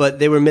 but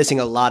they were missing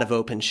a lot of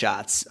open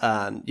shots.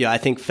 I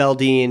think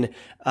Feldin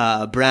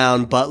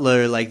Brown,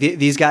 Butler, like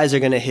these guys are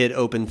going to hit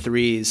open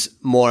threes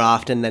more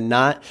often than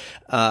not.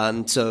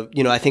 So,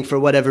 I think for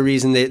whatever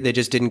reason, they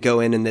just didn't go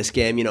in this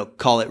game,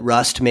 call it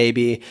rust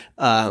maybe,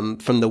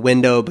 from the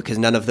window, because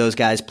none of those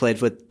guys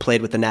played with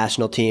the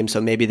national team.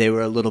 So maybe they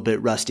were a little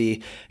bit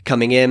rusty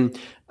coming in.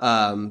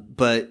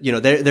 But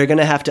they're going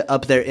to have to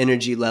up their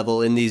energy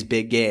level in these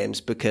big games,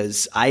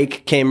 because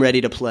Ike came ready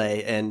to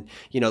play. And,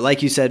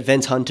 like you said,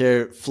 Vince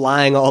Hunter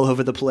flying all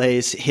over the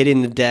place,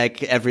 hitting the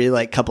deck every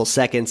couple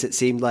seconds, it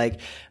seemed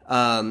like.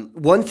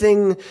 One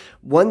thing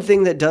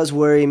that does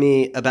worry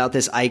me about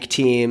this Ike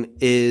team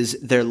is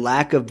their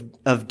lack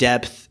of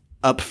depth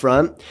up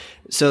front.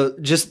 So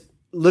just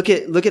look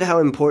at how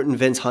important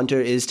Vince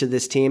Hunter is to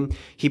this team.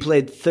 He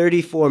played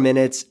 34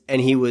 minutes and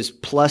he was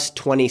plus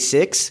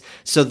 26.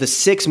 So the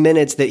 6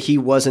 minutes that he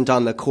wasn't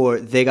on the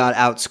court, they got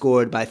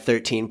outscored by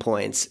 13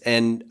 points.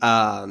 And,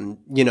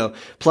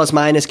 plus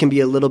minus can be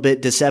a little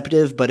bit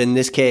deceptive, but in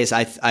this case,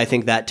 I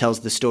think that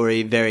tells the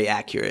story very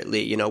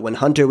accurately. When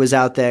Hunter was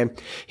out there,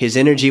 his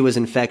energy was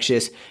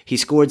infectious. He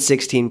scored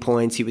 16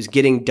 points. He was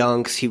getting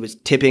dunks. He was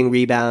tipping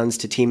rebounds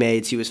to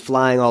teammates. He was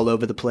flying all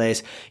over the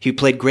place. He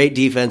played great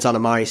defense on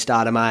Amari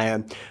Stoudemire.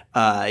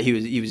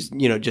 He was,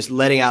 just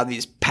letting out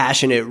these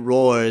passionate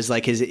roars.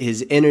 Like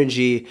his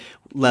energy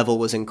level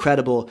was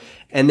incredible.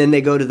 And then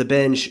they go to the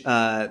bench,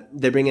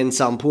 they bring in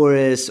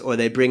Sampouris or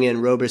they bring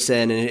in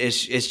Roberson, and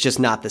it's just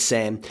not the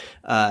same.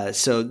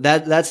 So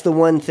that's the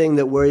one thing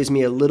that worries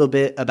me a little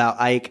bit about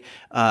Ike.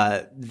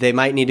 They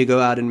might need to go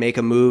out and make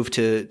a move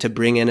to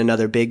bring in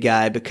another big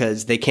guy,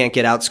 because they can't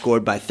get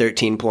outscored by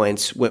 13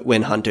 points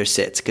when Hunter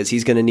sits, because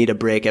he's going to need a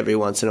break every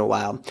once in a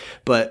while.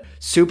 But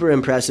super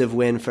impressive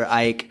win for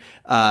Ike.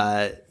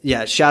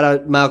 Shout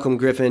out Malcolm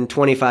Griffin,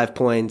 25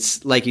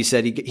 points. Like you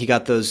said, he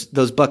got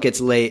those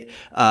buckets late,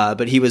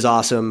 but he was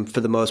awesome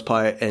for the most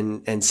part.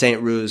 And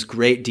St. Rue's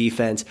great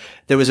defense.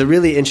 There was a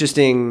really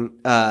interesting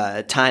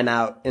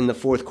timeout in the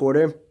fourth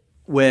quarter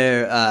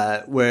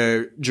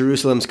where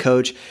Jerusalem's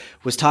coach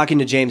was talking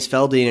to James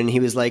Feldy, and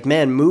he was like,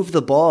 man, move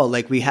the ball.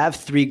 Like, we have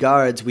 3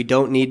 guards. We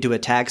don't need to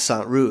attack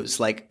St. Rue's.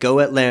 Like, go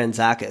at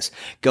Larenzakis.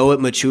 Go at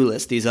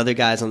Machulis, these other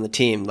guys on the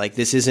team. Like,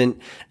 this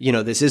isn't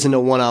a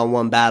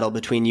one-on-one battle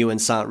between you and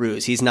St.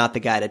 Rue's. He's not the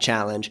guy to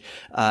challenge.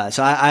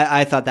 So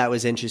I thought that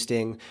was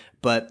interesting.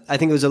 But I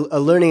think it was a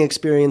learning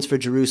experience for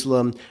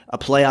Jerusalem, a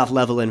playoff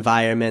level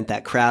environment.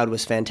 That crowd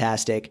was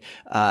fantastic.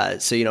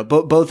 So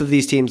both of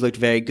these teams looked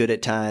very good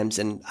at times,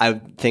 and I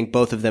think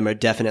both of them are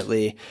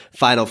definitely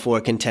Final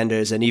Four contenders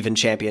and even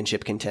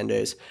championship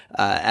contenders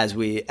as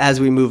we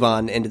move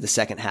on into the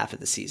second half of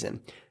the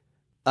season.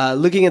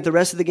 Looking at the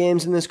rest of the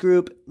games in this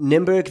group,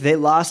 Nymburk, they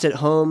lost at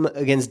home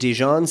against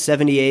Dijon,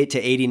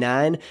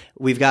 78-89.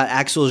 We've got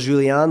Axel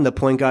Julien, the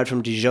point guard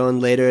from Dijon,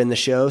 later in the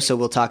show, so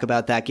we'll talk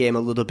about that game a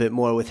little bit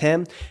more with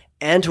him.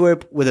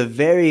 Antwerp with a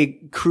very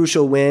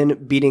crucial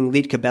win, beating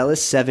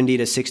Lietkabelis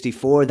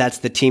 70-64. That's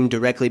the team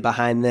directly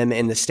behind them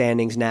in the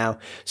standings now.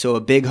 So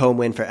a big home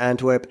win for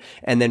Antwerp.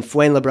 And then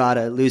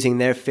Fuenlabrada losing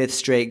their 5th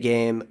straight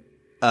game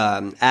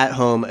at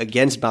home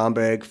against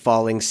Bamberg,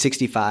 falling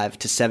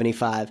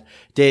 65-75.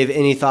 Dave,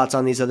 any thoughts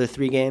on these other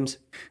 3 games?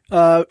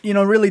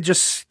 Really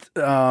just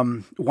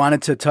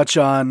wanted to touch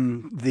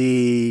on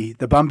the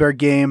Bamberg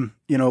game.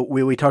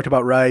 We talked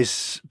about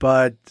Rice,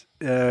 but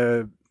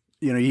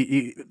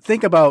you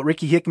think about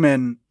Ricky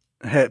Hickman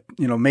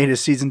made his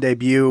season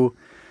debut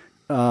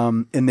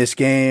in this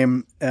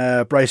game.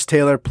 Bryce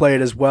Taylor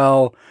played as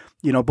well.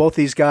 Both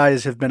these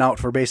guys have been out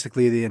for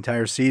basically the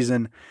entire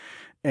season.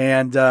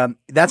 And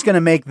that's going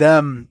to make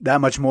them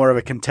that much more of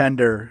a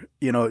contender.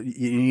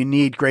 You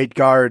need great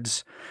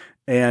guards,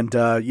 and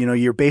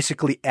you're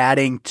basically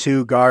adding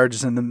 2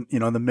 guards in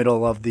the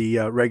middle of the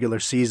regular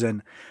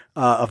season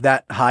of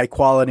that high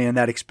quality and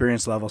that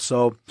experience level.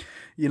 So,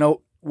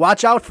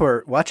 watch out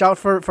for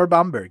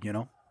Bamberg.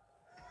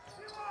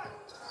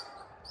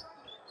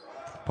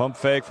 Pump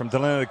fake from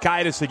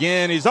Delanakaitis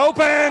again. He's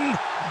open,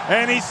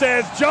 and he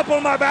says, "Jump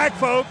on my back,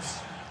 folks."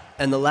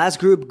 And the last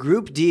group,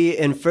 Group D,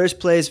 in first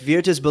place,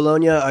 Virtus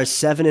Bologna are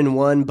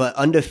 7-1, but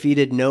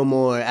undefeated no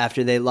more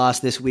after they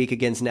lost this week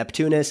against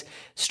Neptunus.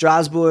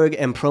 Strasbourg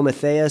and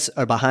Prometheus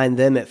are behind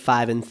them at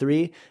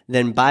 5-3.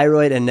 Then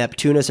Bayreuth and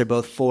Neptunus are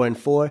both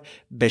 4-4.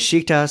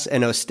 Besiktas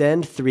and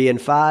Ostend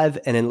 3-5.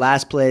 And in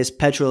last place,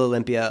 Petrol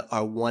Olympia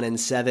are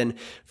 1-7.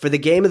 For the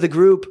game of the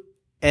group,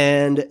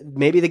 and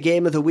maybe the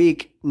game of the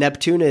week,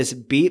 Neptunus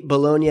beat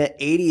Bologna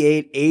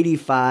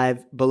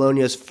 88-85,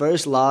 Bologna's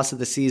first loss of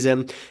the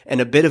season, and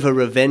a bit of a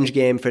revenge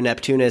game for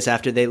Neptunus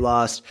after they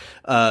lost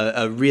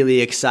a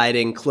really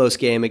exciting close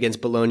game against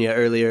Bologna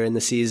earlier in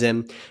the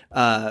season.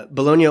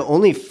 Bologna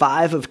only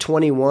 5 of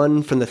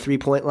 21 from the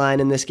three-point line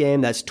in this game.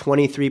 That's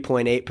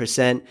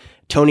 23.8%.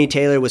 Tony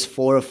Taylor was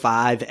 4 of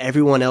 5.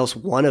 Everyone else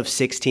 1 of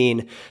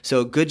 16.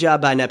 So good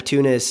job by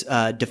Neptunus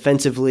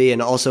defensively,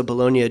 and also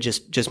Bologna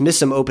just missed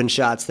some open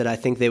shots that I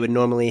think they would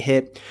normally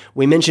hit.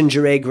 We mentioned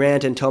Jure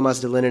Grant and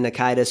Tomas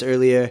Delininakaitis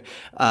earlier.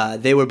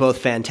 They were both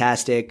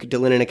fantastic.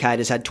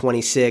 Delininakaitis had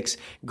 26,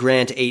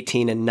 Grant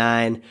 18 and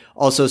 9.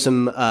 Also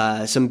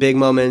some big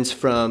moments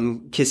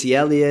from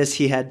Kisielius.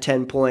 He had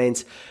 10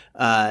 points.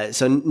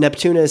 So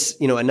Neptunus,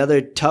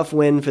 another tough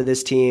win for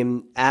this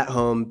team at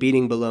home,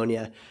 beating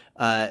Bologna.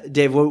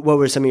 Dave, what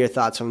were some of your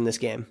thoughts from this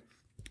game?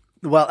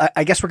 Well,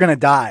 I guess we're going to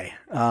die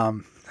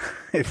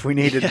if we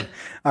needed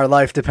our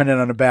life depended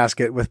on a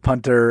basket, with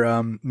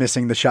punter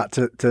missing the shot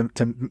to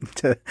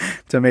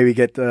maybe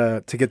get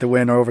the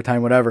win or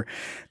overtime, whatever.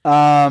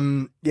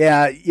 Punter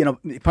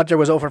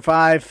was 0 for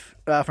 5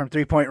 from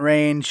 3-point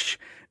range.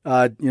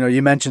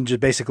 You mentioned just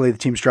basically the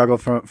team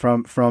struggled from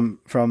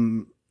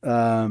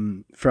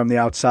the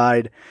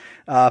outside.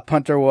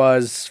 Punter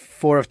was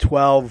 4 of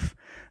 12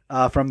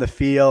 from the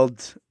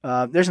field.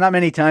 There's not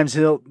many times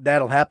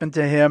that'll happen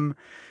to him.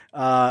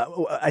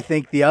 I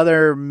think the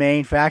other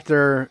main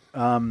factor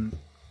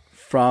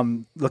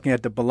from looking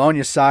at the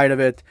Bologna side of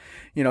it,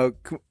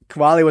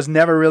 Cavalli was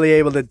never really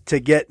able to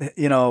get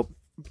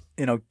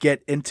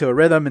get into a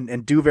rhythm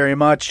and do very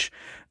much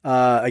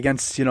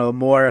against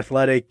more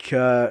athletic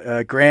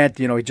Grant.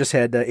 He just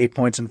had 8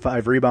 points and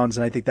 5 rebounds,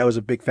 and I think that was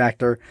a big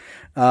factor.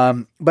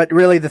 But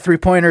really, the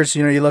 3-pointers,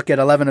 you look at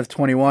 11 of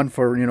 21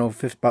 for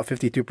about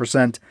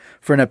 52%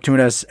 for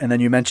Neptunus, and then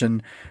you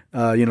mentioned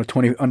under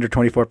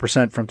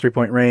 24% from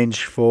 3-point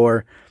range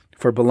for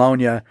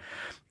Bologna.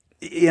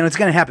 It's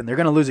going to happen. They're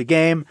going to lose a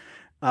game.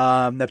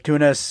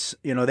 Neptunus,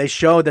 they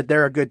showed that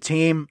they're a good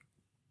team.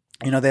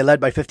 They led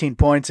by 15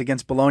 points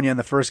against Bologna in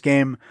the first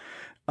game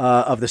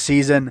of the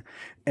season,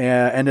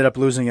 ended up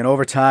losing in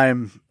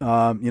overtime.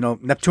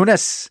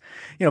 Neptunus,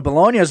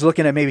 Bologna is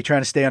looking at maybe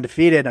trying to stay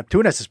undefeated.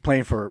 Neptunus is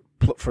playing for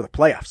the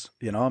playoffs.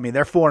 They're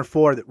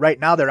 4-4 right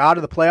now. They're out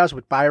of the playoffs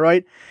with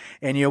Bayreuth,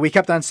 and we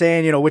kept on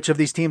saying, which of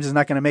these teams is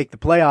not going to make the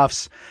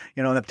playoffs?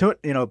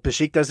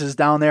 Besiktas is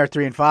down there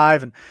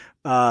 3-5, and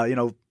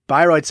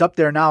Bayreuth's up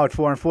there now at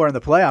 4-4 in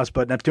the playoffs,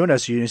 but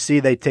Neptunus, you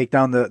see they take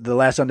down the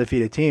last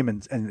undefeated team,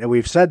 and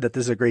we've said that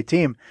this is a great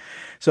team.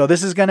 So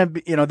this is going to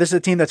be, this is a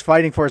team that's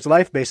fighting for its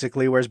life,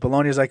 basically, whereas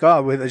Bologna is like,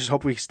 I just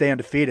hope we stay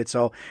undefeated.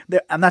 So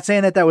I'm not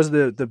saying that was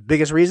the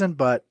biggest reason,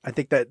 but I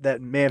think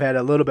that may have had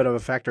a little bit of a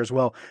factor as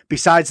well,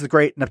 besides the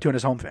great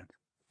Neptunus home fan.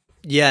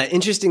 Yeah,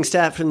 interesting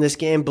stat from this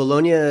game.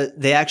 Bologna,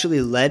 they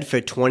actually led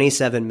for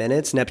 27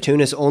 minutes.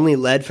 Neptunus only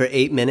led for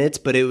 8 minutes,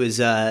 but it was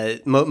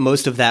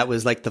most of that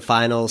was like the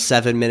final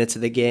 7 minutes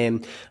of the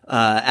game.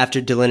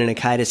 After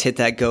Delininakaitis hit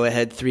that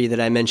go-ahead 3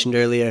 that I mentioned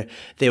earlier,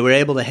 they were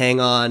able to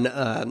hang on.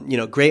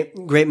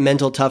 Great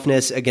mental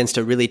toughness against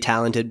a really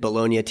talented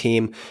Bologna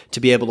team to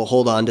be able to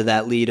hold on to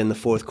that lead in the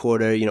fourth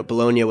quarter.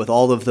 Bologna with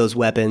all of those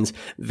weapons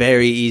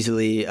very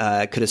easily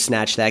could have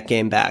snatched that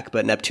game back,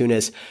 but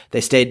Neptunus, they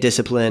stayed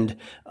disciplined.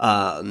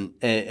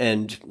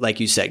 And like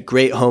you said,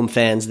 great home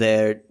fans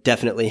there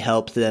definitely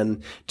helped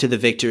them to the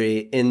victory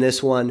in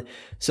this one.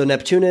 So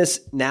Neptunus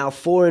now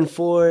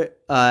 4-4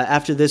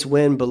 after this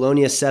win.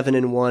 Bologna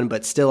 7-1,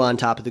 but still on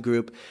top of the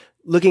group.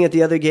 Looking at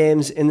the other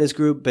games in this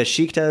group,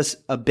 Besiktas,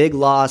 a big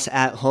loss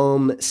at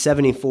home,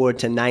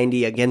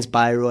 74-90 against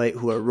Bayreuth,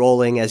 who are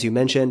rolling, as you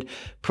mentioned.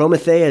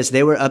 Prometheus,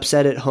 they were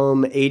upset at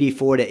home,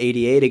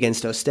 84-88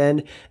 against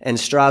Ostend. And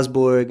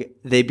Strasbourg,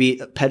 they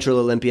beat Petrol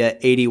Olympia,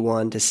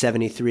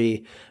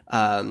 81-73.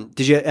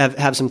 Did you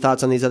have some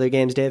thoughts on these other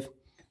games, Dave?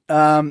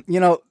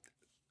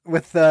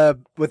 With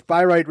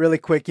Bayreuth, really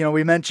quick,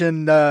 we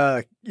mentioned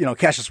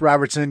Cassius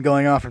Robertson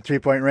going off from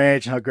 3-point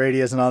range and how great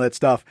he is and all that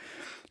stuff.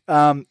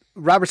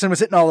 Robertson was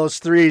hitting all those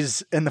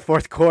threes in the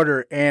fourth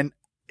quarter, and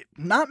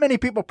not many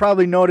people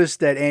probably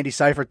noticed that Andy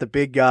Seifert, the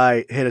big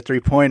guy, hit a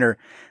 3-pointer.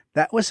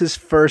 That was his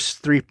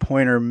first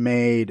 3-pointer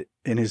made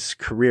in his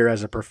career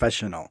as a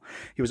professional.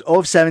 He was 0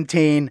 of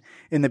 17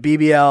 in the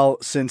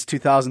BBL since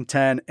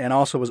 2010, and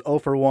also was 0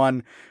 for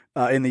 1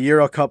 in the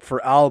Euro Cup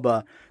for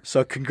Alba.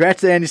 So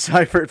congrats to Andy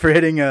Seifert for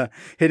hitting a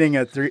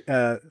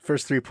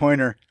first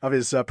 3-pointer of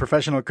his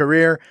professional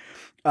career.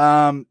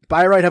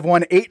 Bayreuth have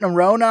won 8 in a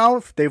row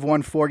now. They've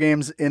won 4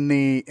 games in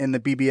the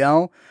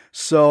BBL,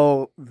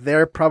 so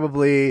they're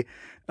probably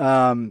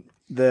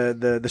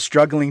the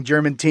struggling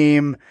German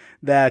team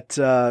that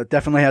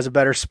definitely has a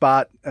better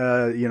spot.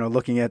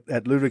 Looking at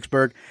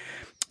Ludwigsburg.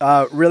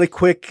 Really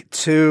quick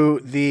to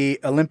the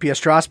Olympia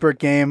Strasbourg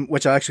game,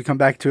 which I'll actually come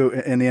back to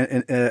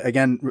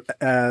again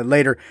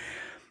later.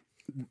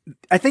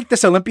 I think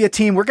this Olympia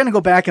team, we're going to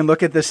go back and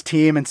look at this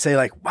team and say,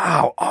 like,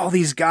 wow, all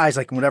these guys,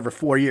 like, whatever,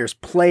 4 years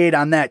played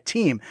on that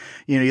team.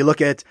 You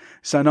look at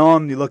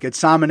Sanon, you look at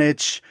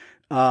Samanic,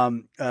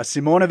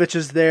 Simonovic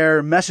is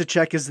there,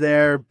 Mesicek is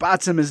there,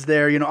 Batsum is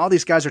there. All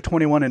these guys are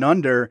 21 and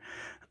under.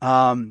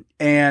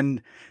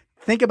 And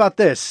think about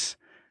this.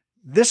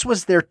 This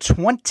was their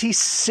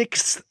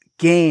 26th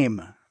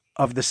game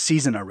of the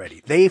season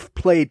already. They've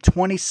played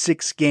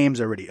 26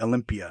 games already,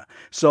 Olympia.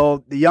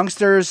 So the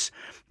youngsters,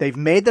 they've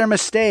made their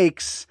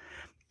mistakes,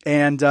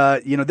 And,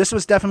 this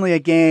was definitely a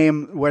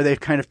game where they've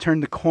kind of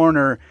turned the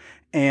corner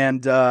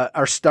and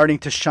are starting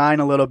to shine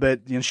a little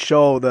bit and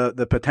show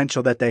the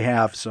potential that they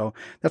have. So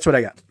that's what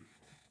I got.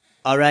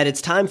 All right,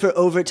 it's time for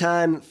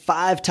overtime.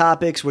 5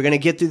 topics. We're going to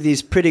get through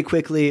these pretty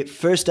quickly.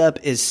 First up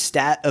is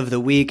stat of the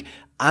week.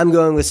 I'm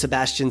going with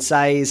Sebastian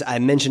Saiz. I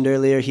mentioned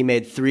earlier he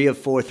made 3 of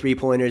 4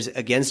 3-pointers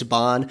against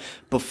Bonn.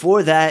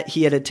 Before that,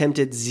 he had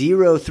attempted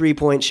 0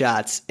 3-point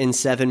shots in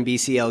 7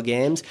 BCL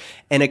games.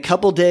 And a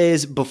couple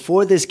days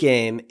before this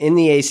game in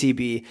the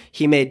ACB,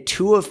 he made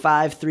 2 of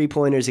 5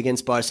 3-pointers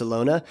against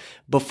Barcelona.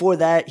 Before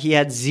that, he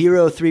had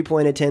 0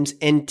 3-point attempts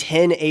in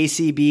 10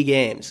 ACB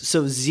games.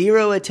 So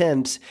 0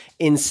 attempts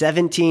in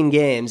 17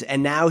 games.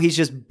 And now he's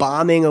just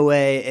bombing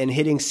away and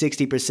hitting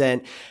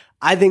 60%.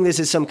 I think this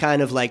is some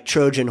kind of like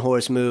Trojan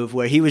horse move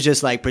where he was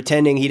just like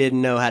pretending he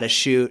didn't know how to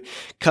shoot,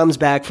 comes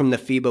back from the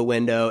FIBA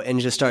window and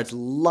just starts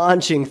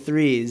launching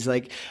threes.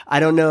 Like,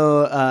 I don't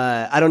know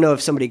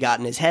if somebody got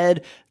in his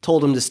head,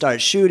 told him to start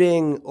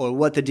shooting or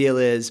what the deal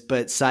is,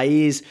 but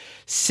Saiz,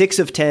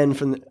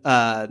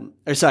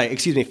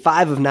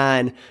 5 of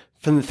 9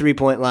 from the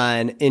 3-point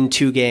line in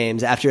 2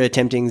 games after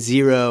attempting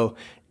 0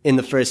 in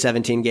the first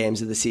 17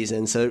 games of the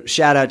season. So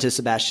shout out to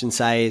Sebastian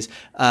Saiz.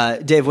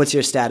 Dave, what's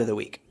your stat of the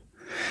week?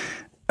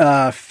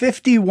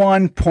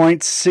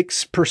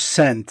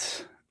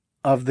 51.6%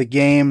 of the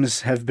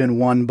games have been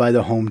won by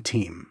the home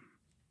team.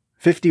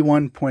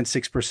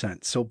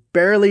 51.6%. So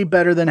barely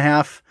better than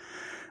half.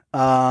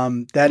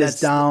 That's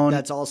down.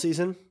 That's all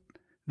season?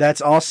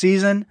 That's all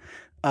season.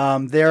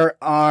 There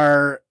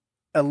are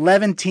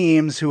 11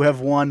 teams who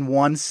have won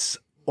once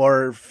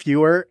or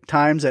fewer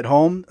times at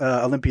home.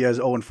 Olympia is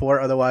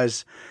 0-4.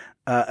 Otherwise,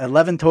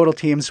 11 total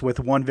teams with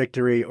 1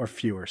 victory or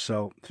fewer.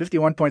 So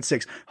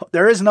 51.6.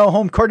 There is no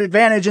home court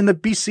advantage in the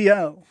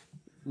BCL.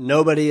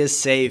 Nobody is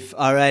safe.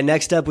 All right,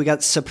 next up, we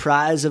got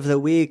surprise of the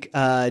week.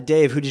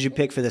 Dave, who did you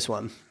pick for this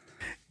one?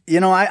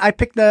 I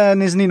picked the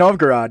Nizhny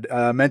Novgorod.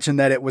 Mentioned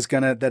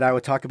that that I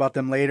would talk about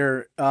them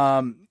later.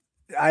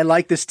 I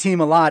like this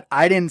team a lot.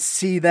 I didn't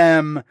see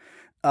them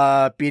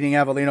beating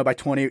Avellino by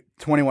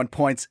 21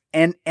 points.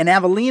 And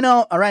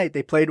Avellino, all right,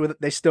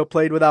 they still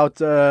played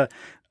without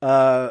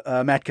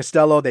Matt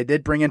Costello. They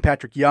did bring in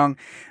Patrick Young.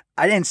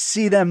 I didn't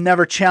see them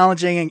never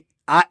challenging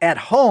at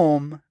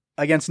home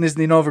against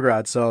Nizhny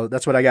Novgorod. So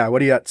that's what I got. What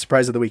do you got?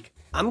 Surprise of the week.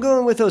 I'm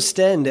going with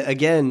Ostend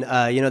again.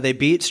 They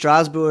beat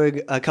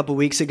Strasbourg a couple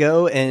weeks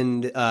ago,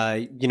 and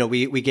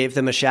we gave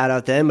them a shout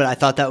out then. But I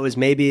thought that was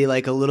maybe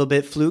like a little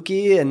bit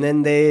fluky, and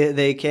then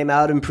they came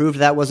out and proved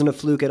that wasn't a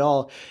fluke at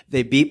all.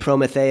 They beat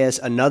Prometheus,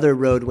 another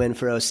road win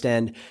for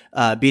Ostend,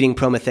 beating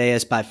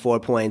Prometheus by 4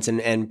 points.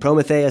 And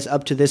Prometheus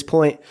up to this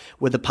point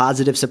were the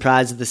positive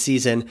surprise of the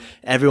season.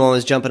 Everyone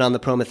was jumping on the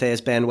Prometheus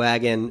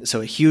bandwagon,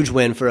 so a huge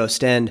win for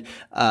Ostend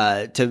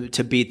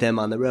to beat them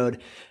on the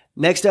road.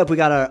 Next up, we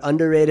got our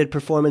underrated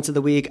performance of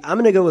the week. I'm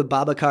going to go with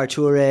Babacar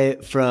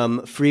Touré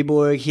from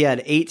Fribourg. He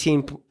had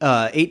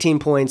 18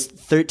 points,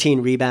 13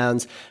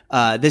 rebounds.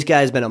 This guy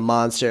has been a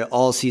monster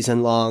all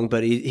season long,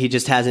 but he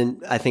just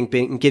hasn't, I think,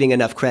 been getting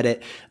enough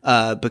credit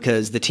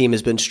because the team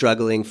has been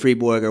struggling.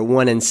 Fribourg are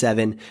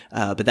 1-7,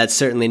 but that's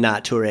certainly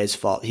not Touré's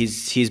fault.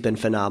 He's been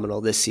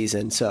phenomenal this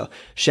season. So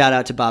shout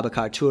out to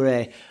Babacar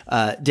Touré.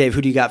 Dave,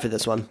 who do you got for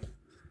this one?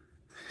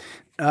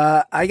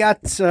 I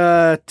got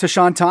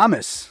Tashawn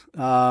Thomas.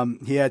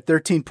 He had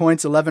 13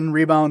 points, 11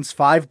 rebounds,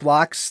 5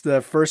 blocks.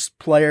 The first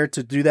player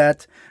to do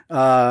that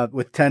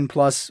with 10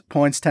 plus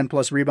points, 10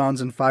 plus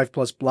rebounds, and 5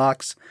 plus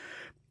blocks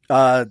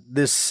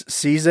this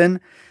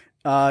season.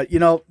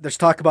 There's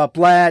talk about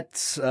Blatt,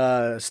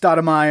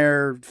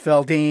 Stoudemire,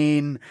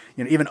 Feldine,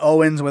 even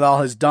Owens with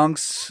all his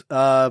dunks.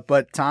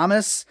 But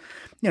Thomas,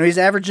 he's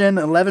averaging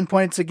 11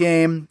 points a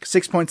game,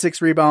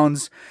 6.6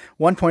 rebounds,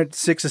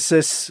 1.6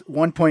 assists,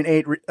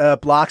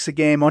 1.8 blocks a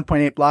game.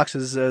 1.8 blocks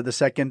is the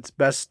second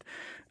best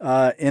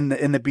in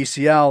the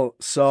BCL.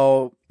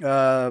 So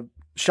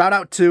shout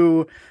out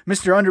to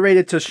Mr.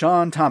 Underrated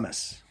Tashawn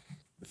Thomas.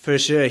 For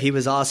sure, he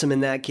was awesome in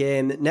that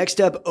game. Next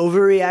up,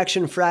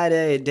 Overreaction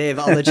Friday. Dave,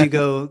 I'll let you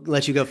go.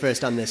 Let you go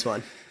first on this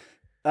one.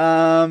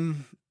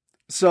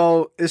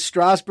 So is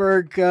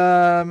Strasbourg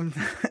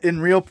in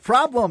real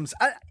problems?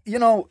 I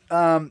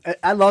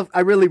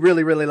really,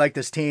 really, really like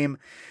this team.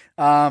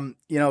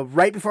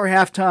 Right before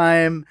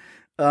halftime,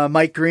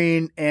 Mike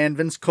Green and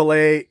Vince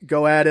Collet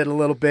go at it a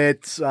little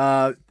bit.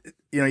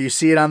 You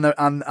see it on the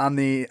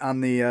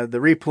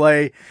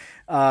replay.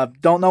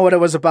 Don't know what it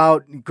was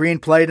about. Green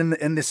played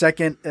in the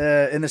second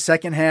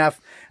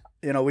half.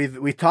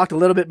 We talked a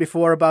little bit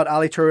before about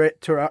Ali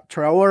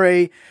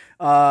Traore.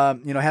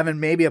 Having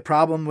maybe a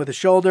problem with the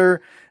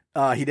shoulder.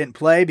 He didn't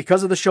play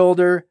because of the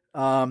shoulder.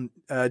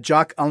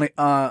 Jacques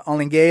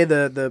Olingue,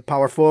 the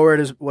power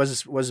forward,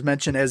 was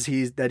mentioned as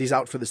he's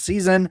out for the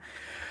season.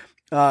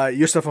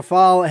 Youssef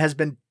Afal has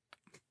been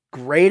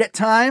great at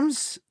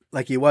times,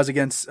 like he was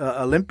against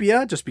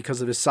Olympia, just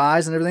because of his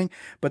size and everything.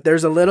 But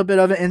there's a little bit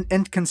of an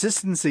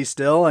inconsistency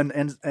still,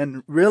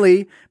 and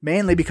really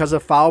mainly because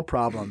of foul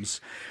problems.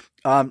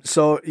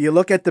 So you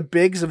look at the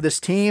bigs of this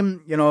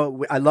team,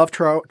 I love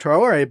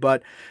Traore,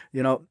 but,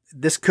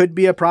 this could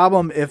be a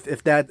problem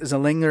if that is a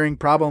lingering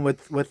problem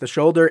with the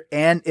shoulder,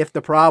 and if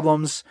the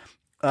problems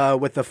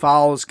with the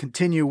fouls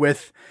continue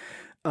with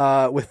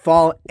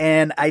Fall.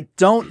 And I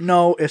don't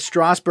know if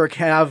Strasbourg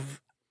have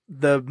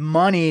the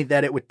money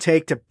that it would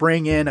take to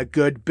bring in a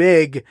good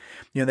big.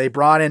 They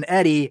brought in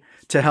Eddie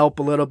to help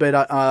a little bit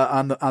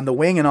on the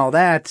wing and all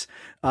that.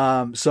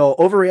 So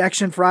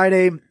overreaction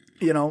Friday.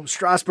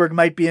 Strasbourg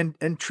might be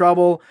in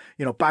trouble.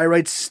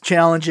 Bayreuth's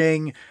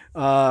challenging.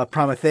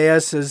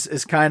 Prometheus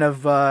is kind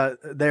of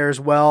there as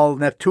well.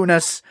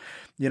 Neptunus,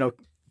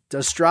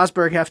 does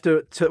Strasbourg have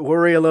to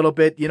worry a little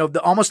bit?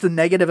 Almost the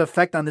negative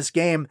effect on this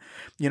game,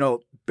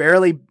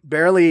 barely,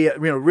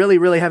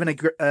 really having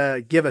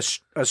to give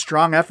a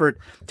strong effort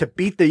to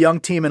beat the young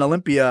team in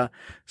Olympia.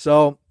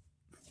 So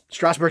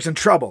Strasbourg's in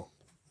trouble.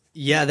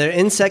 Yeah, they're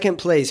in second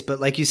place, but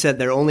like you said,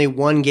 they're only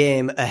one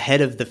game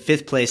ahead of the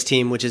fifth place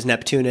team, which is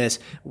Neptunus.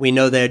 We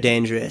know they're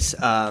dangerous.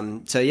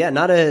 So yeah,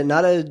 not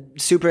a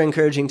super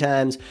encouraging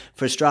times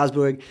for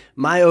Strasbourg.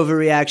 My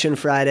overreaction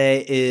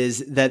Friday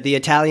is that the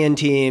Italian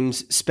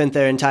teams spent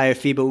their entire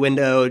FIBA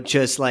window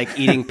just like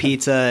eating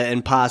pizza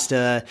and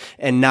pasta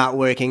and not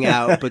working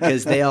out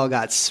because they all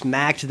got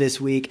smacked this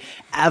week.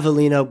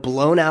 Avellino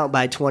blown out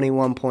by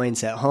 21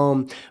 points at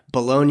home.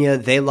 Bologna,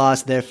 they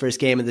lost their first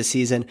game of the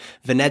season.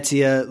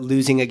 Venezia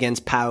losing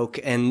against PAOK,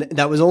 and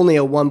that was only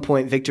a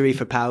 1-point victory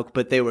for PAOK,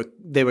 but they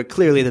were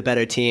clearly the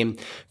better team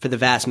for the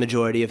vast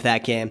majority of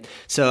that game.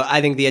 So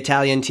I think the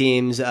Italian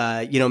teams,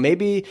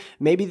 maybe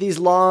these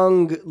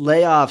long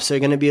layoffs are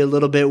going to be a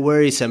little bit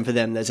worrisome for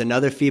them. There's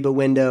another FIBA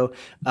window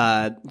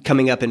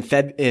coming up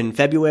in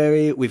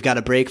February. We've got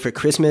a break for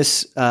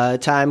Christmas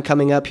time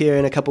coming up here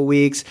in a couple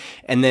weeks,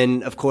 and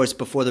then of course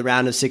before the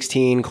round of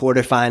 16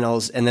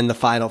 quarterfinals, and then the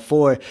Final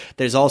Four.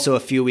 There's also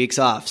a few weeks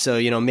off. So,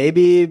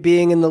 maybe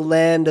being in the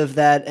land of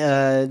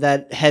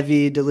that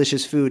heavy,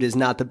 delicious food is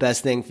not the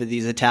best thing for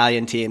these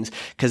Italian teams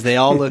because they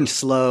all look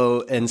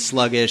slow and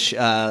sluggish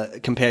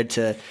compared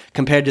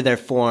to their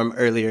form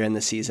earlier in the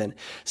season.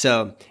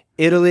 So,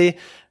 Italy,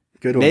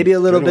 maybe a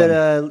little bit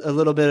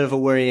of a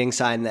worrying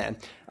sign there.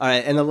 All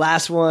right, and the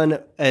last one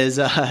is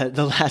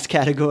the last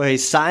category,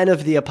 sign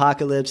of the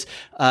apocalypse.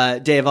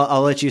 Dave,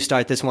 I'll let you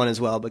start this one as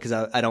well because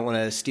I don't want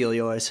to steal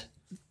yours.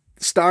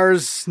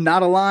 Stars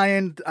not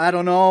aligned. I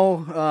don't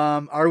know.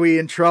 Are we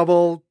in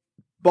trouble?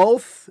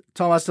 Both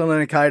Tomas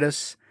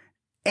Delinikaitis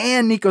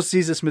and Nikos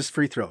Zizis missed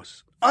free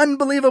throws.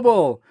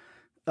 Unbelievable.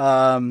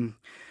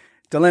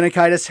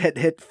 Delinikaitis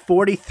hit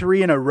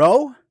 43 in a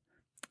row.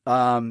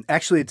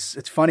 Actually,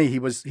 it's funny.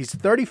 He's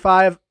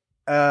 35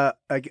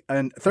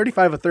 and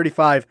 35 of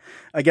 35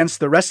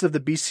 against the rest of the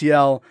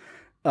BCL,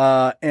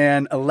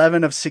 and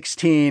 11 of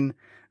 16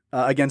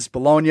 against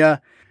Bologna.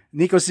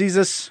 Nikos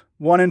Zizis,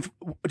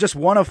 just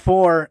one of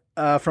four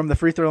from the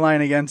free throw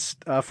line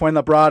against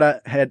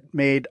Fuenlabrada, had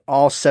made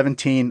all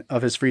 17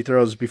 of his free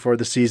throws before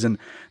the season.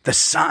 The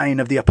sign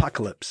of the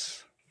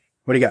apocalypse.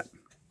 What do you got?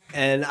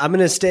 And I'm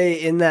going to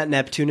stay in that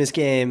Neptunus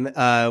game.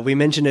 We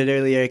mentioned it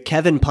earlier.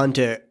 Kevin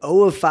Punter,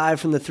 0 of 5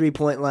 from the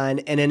three-point line,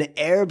 and an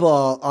air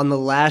ball on the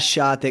last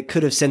shot that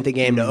could have sent the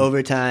game to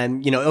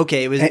overtime.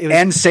 It was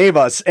and save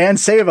us.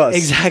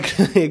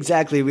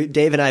 Exactly.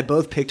 Dave and I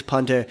both picked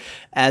Punter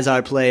as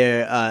our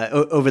player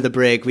over the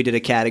break. We did a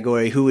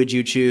category: who would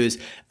you choose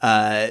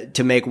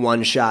to make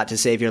one shot to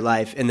save your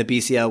life in the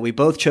BCL? We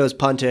both chose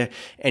Punter,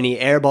 and he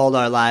airballed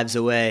our lives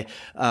away.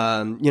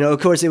 Of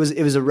course, it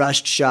was a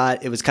rushed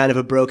shot. It was kind of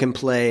a broken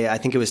play. I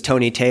think it was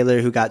Tony Taylor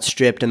who got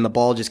stripped, and the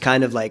ball just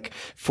kind of like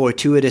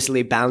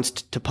fortuitously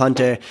bounced to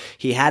Punter.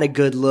 He had a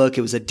good look.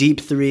 It was a deep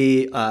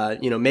three.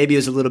 Maybe it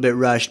was a little bit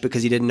rushed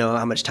because he didn't know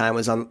how much time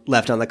was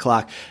left on the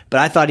clock.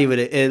 But I thought he would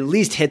at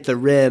least hit the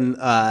rim,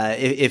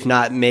 if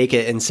not make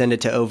it and send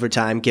it to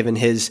overtime, given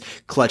his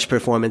clutch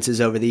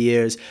performances over the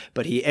years.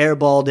 But he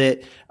airballed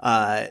it.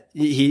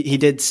 He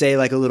did say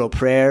like a little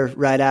prayer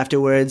right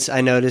afterwards.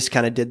 I noticed,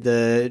 kind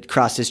of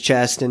crossed his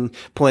chest and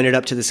pointed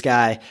up to the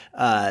sky.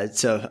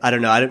 So I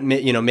don't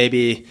know.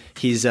 Maybe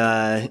he's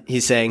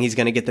saying he's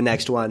going to get the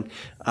next one.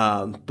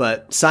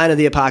 But sign of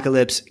the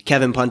apocalypse,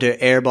 Kevin Punter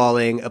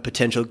airballing a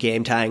potential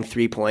game-tying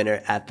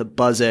three-pointer at the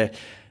buzzer.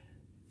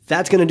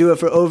 That's going to do it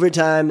for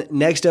overtime.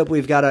 Next up,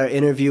 we've got our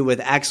interview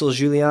with Axel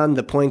Julien,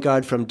 the point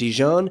guard from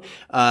Dijon.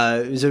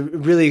 He's a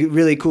really,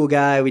 really cool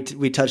guy.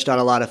 We touched on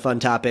a lot of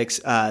fun topics,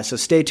 so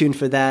stay tuned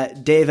for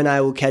that. Dave and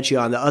I will catch you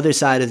on the other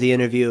side of the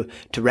interview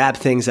to wrap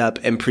things up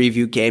and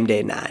preview Game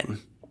Day 9.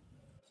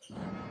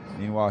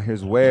 Meanwhile,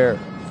 here's Ware.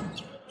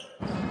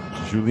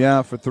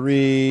 Julien for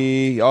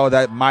three. Oh,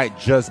 that might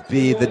just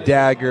be the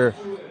dagger.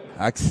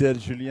 Axel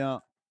Julien.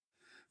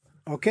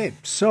 Okay,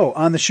 so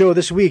on the show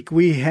this week,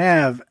 we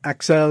have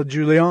Axel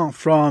Julien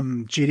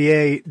from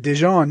GDA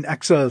Dijon.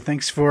 Axel,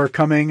 thanks for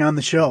coming on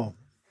the show.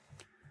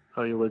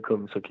 Oh, you're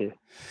welcome. It's okay.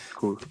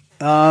 Cool.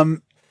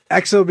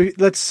 Axel,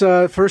 let's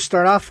first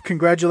start off.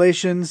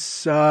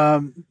 Congratulations.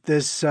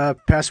 This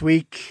past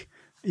week,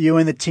 you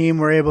and the team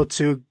were able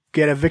to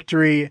get a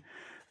victory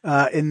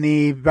in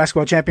the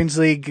Basketball Champions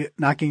League,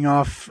 knocking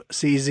off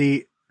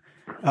CZ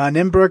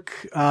Nimbrook.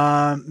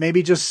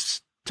 Maybe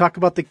just talk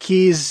about the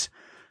keys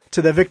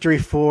to the victory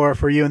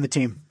for you and the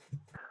team.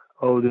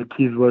 Oh, the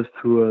keys was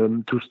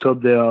to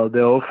stop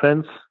their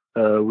offense.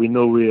 We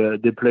know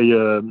they play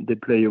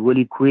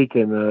really quick,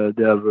 and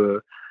they have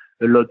a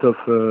lot of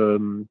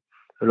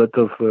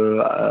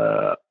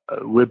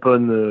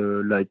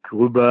weapon like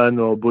Ruban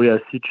or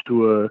Bojacic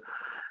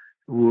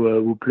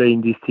who play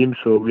in this team.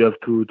 So we have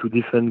to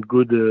defend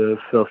good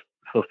first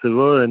of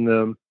all,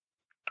 and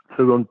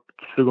second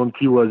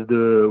key was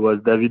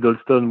David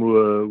Alston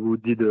who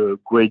did a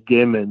great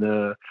game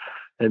and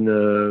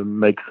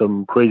make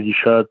some crazy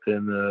shots,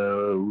 and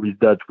with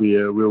that we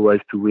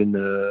arrived to win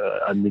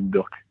at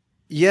Nimbrook.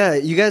 Yeah,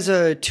 you guys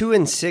are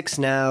 2-6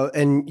 now,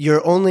 and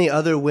your only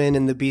other win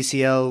in the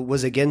BCL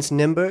was against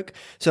Nimbrook.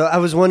 So I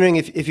was wondering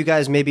if you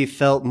guys maybe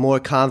felt more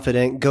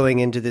confident going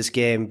into this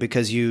game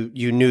because you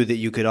knew that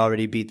you could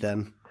already beat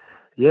them.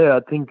 Yeah,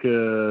 I think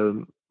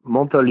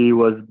mentally it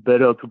was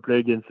better to play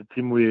against a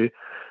team we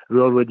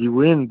already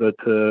win, but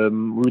we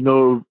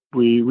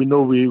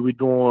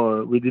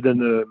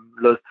didn't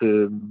lost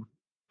a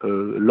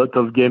lot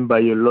of game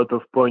by a lot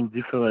of point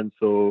difference.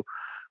 So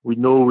we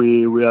know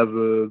we have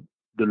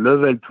the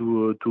level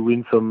to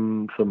win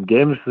some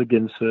games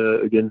against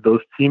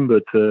those teams.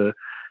 But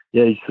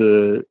yeah,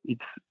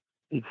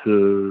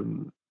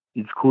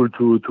 it's cool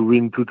to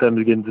win 2 times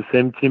against the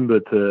same team.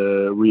 But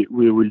we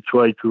will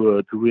try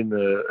to win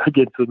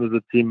against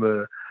another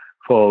team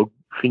for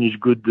finish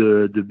good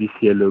the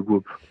BCL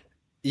group.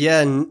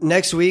 Yeah, and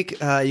next week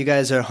you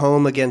guys are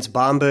home against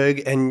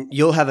Bamberg, and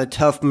you'll have a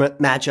tough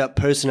matchup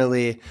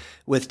personally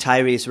with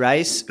Tyrese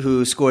Rice,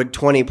 who scored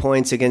 20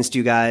 points against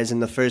you guys in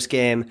the first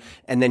game,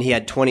 and then he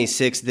had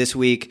 26 this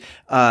week.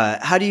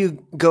 How do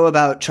you go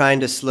about trying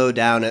to slow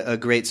down a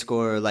great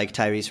scorer like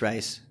Tyrese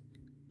Rice?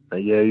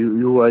 Yeah,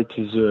 you're right.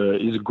 He's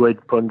a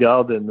great point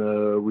guard,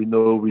 and we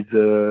know with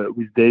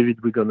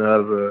David we're gonna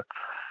have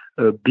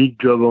a big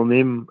job on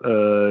him.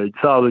 It's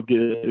hard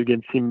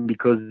against him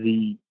because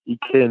he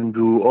can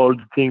do all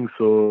the things.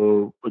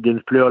 So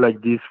against player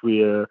like this, we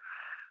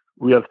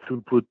have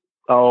to put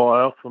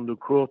our heart on the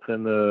court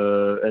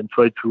and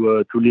try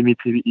to limit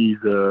his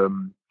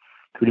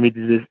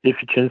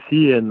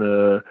efficiency, and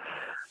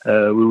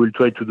we will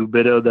try to do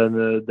better than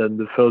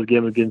the first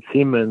game against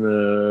him,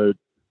 and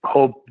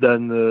hope that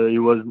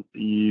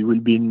he will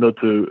be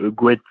not a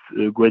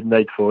great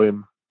night for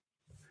him.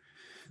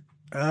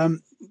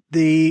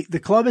 The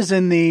club is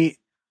in the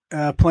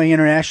playing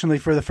internationally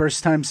for the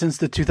first time since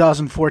the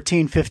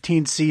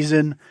 2014-15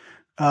 season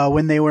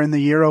when they were in the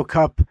Euro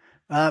Cup.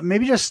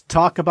 Maybe just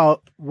talk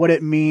about what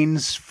it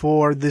means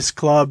for this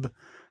club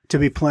to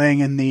be playing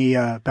in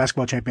the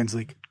Basketball Champions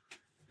League.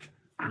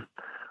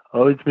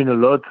 Oh, it's been a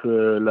lot.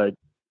 Like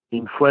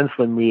in France,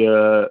 when we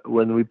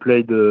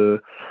played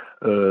the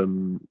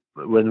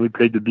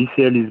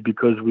BCL, is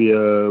because we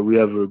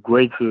have a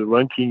great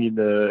ranking in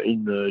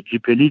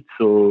JYP Elite.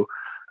 So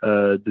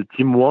the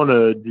team won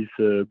this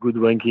good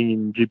ranking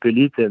in JYP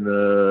Elite, and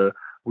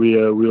we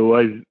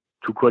arrived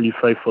to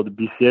qualify for the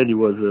BCL. It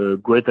was a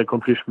great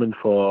accomplishment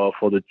for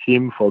the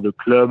team, for the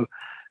club,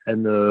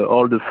 and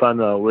all the fans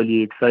are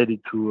really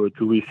excited to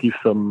receive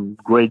some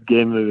great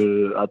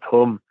game at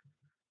home.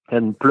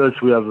 And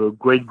plus, we have a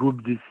great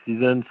group this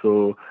season,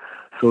 so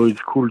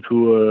it's cool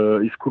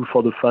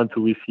for the fans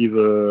to receive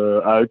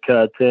AEK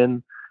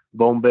Athens,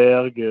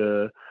 Bamberg,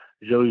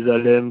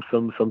 Jerusalem,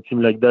 some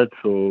team like that.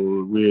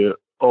 So we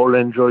all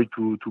enjoy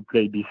to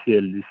play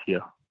BCL this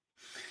year.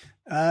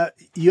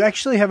 You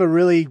actually have a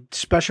really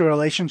special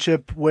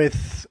relationship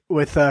with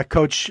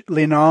Coach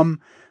Linom.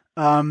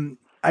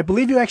 I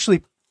believe you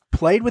actually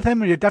played with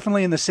him. You're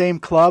definitely in the same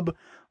club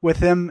with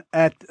him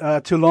at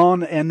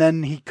Toulon, and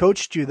then he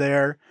coached you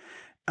there.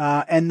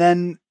 And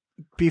then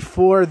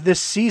before this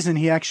season,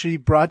 he actually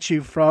brought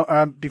you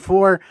from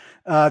before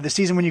the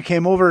season when you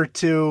came over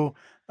to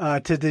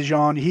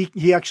Dijon.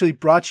 He actually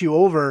brought you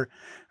over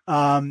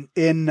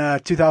in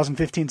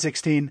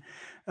 2015-16.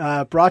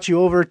 Brought you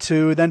over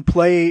to then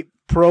play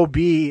Pro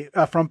B,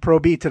 from Pro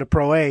B to the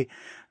Pro A.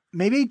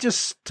 Maybe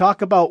just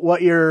talk about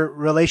what your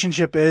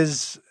relationship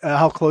is,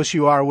 how close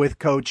you are with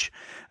Coach,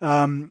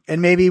 and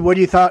maybe what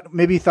you thought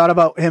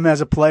about him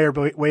as a player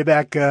way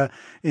back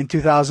in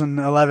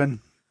 2011.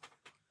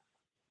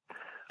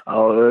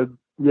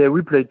 Yeah,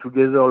 we played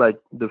together. Like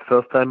the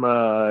first time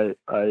I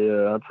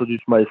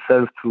introduced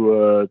myself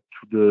to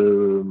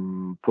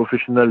the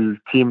professional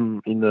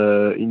team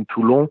in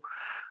Toulon.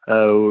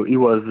 It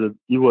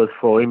was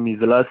for him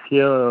his last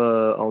year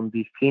on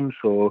this team,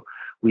 so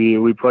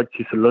we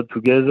practiced a lot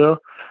together.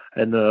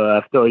 And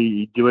after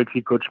he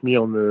directly coached me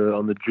on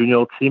the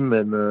junior team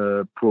and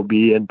Pro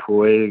B and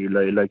Pro A,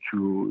 like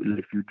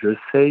you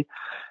just say.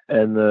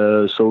 And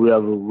so we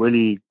have a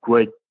really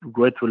great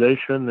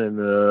relation.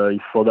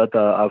 And for that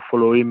I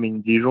follow him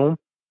in Dijon.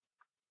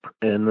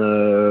 And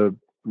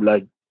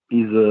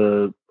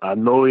I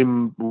know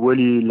him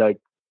really like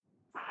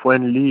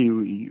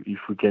friendly, if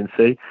we can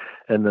say.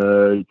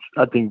 And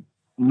I think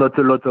not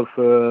a lot of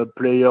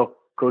player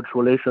coach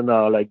relation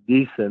are like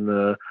this, and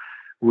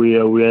we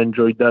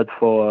enjoyed that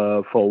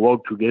for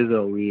work together.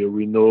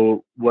 We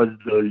know what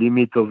the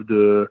limit of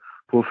the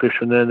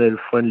professional and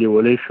friendly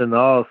relation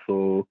are,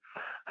 so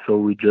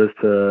we just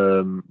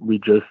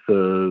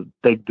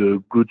take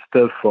the good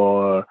stuff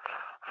for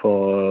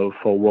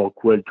work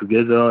well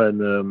together. And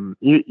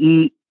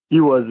he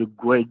was a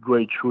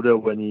great shooter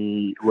when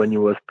he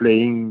was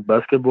playing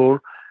basketball.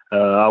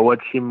 I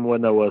watched him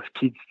when I was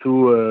kids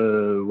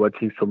too,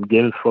 watching some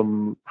games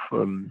from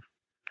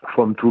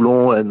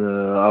Toulon, and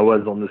I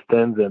was on the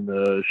stands and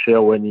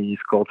share when he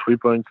scored 3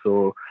 points.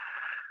 So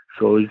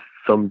it's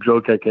some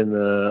joke I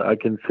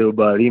can say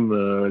about him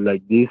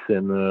like this.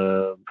 And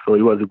so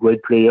he was a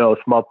great player, a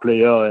smart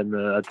player, and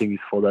I think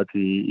it's for that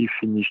he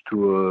finished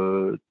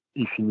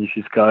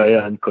his career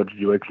and coached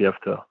directly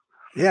after.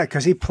 Yeah,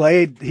 because he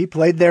played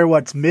there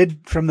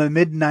from the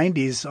mid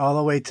 '90s all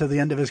the way to the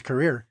end of his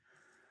career.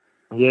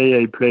 Yeah,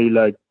 he played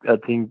I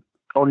think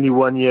only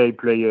 1 year he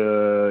played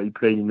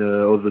in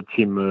other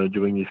team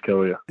during his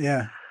career.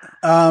 Yeah.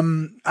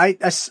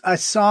 I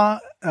saw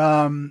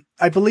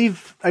I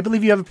believe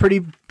you have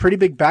a pretty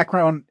big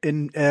background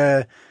in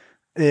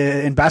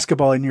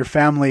basketball in your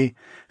family,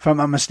 if I'm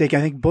not mistaken.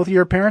 I think both of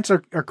your parents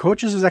are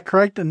coaches, is that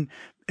correct? And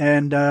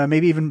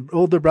maybe even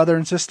older brother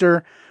and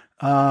sister.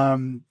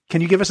 Can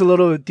you give us a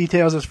little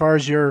details as far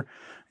as your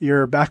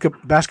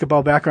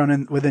basketball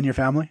background within your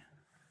family?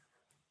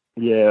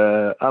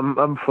 Yeah,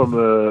 I'm from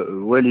a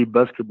really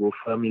basketball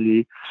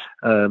family.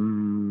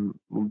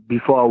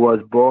 Before I was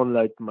born,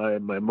 like my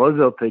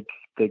mother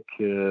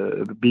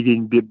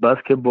begin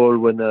basketball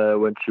when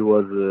she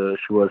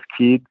was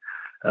kid.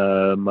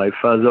 My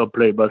father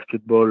played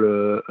basketball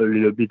a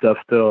little bit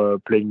after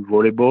playing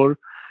volleyball,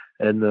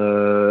 and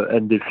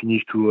they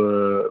finished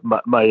to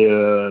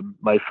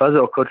my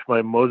father coached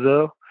my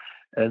mother,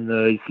 and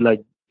it's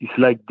like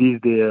this.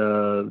 They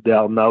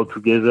are now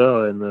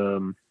together, and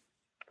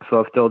so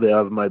after they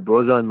have my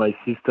brother and my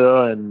sister,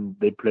 and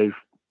they play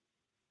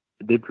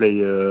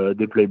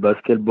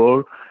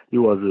basketball. It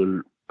was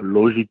a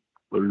logic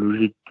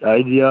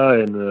idea,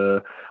 and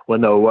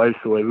when I arrived,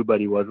 so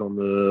everybody was on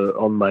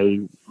my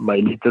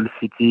little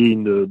city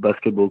in the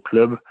basketball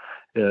club.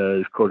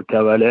 It's called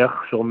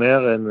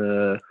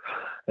Cavalère-sur-Mer,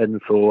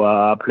 and so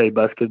I play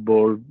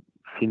basketball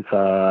since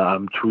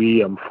I'm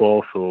 3, I'm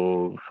 4.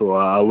 So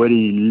I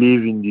already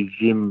live in this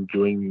gym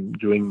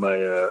during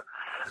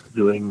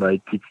my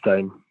kids'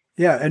 time.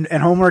 Yeah, and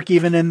homework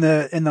even in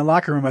the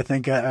locker room. I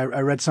think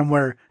I read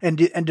somewhere. And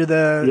do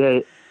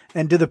the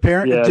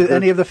parent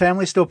any of the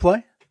family still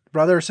play,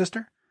 brother or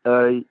sister?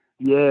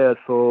 Yeah.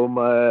 So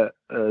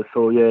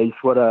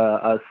it's what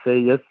I say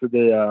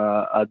yesterday.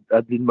 I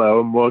did my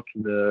homework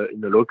in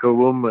the locker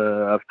room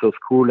after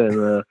school,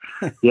 and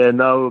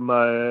now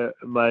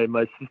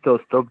my sister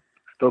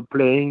stopped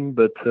playing,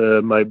 but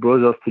my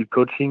brother still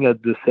coaching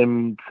at the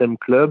same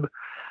club.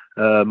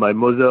 My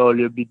mother a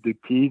little bit the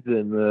kids,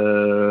 and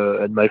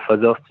my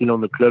father still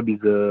on the club is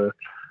the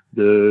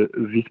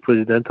vice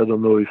president. I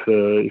don't know if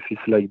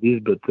it's like this,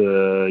 but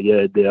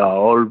they are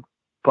all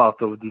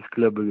part of this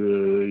club.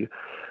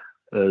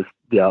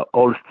 They are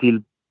all still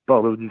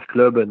part of this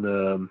club,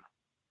 and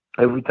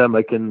every time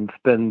I can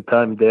spend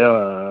time there,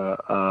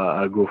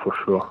 I go for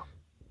sure.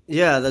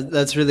 Yeah,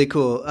 that's really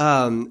cool.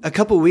 A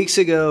couple weeks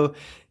ago,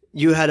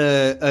 you had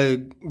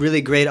a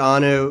really great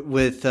honor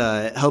with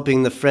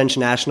helping the French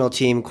national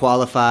team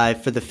qualify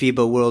for the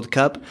FIBA World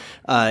Cup.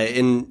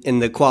 In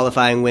the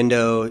qualifying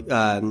window,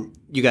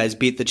 you guys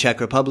beat the Czech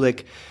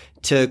Republic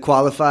to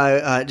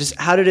qualify. Just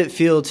how did it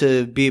feel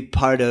to be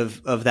part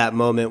of that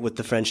moment with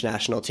the French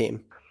national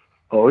team?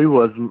 Oh,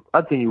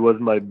 I think it was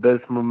my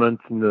best moment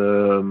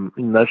in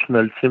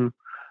national team.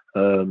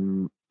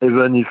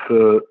 Even if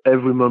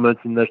every moment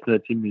in national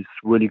team is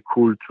really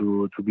cool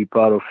to be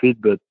part of it,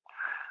 but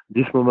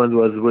this moment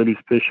was really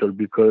special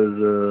because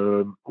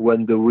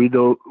when the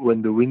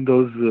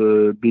windows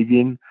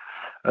begin,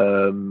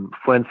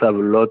 France have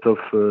a lot of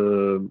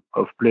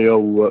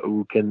players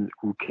who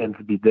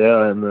can't be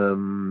there,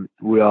 and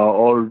we are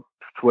all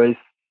stressed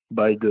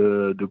by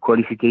the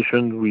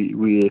qualification.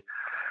 We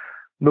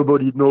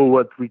nobody know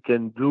what we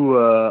can do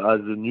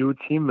as a new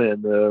team,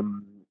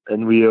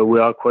 and we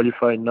are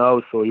qualified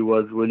now. So it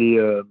was really.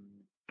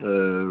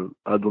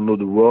 I don't know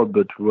the word,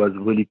 but it was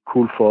really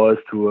cool for us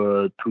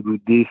to do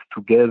this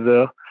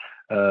together,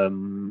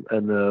 and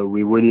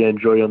we really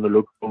enjoy on the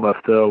locker room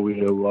after.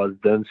 We was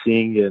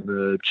dancing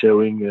and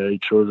cheering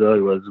each other.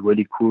 It was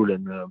really cool,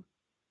 and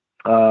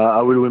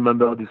I will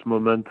remember this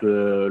moment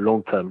a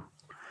long time.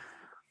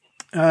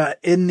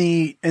 In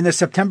the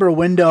September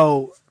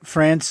window,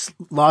 France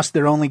lost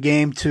their only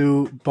game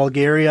to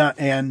Bulgaria,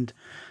 and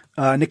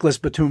Nicolas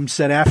Batum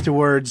said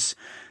afterwards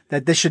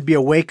that this should be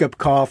a wake-up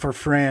call for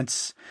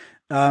France.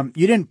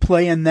 You didn't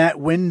play in that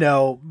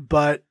window,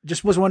 but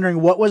just was wondering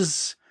what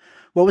was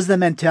the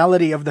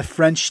mentality of the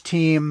French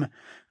team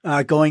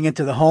going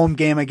into the home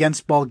game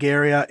against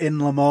Bulgaria in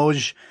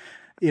Limoges?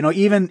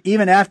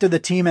 even after the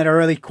team had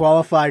already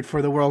qualified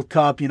for the World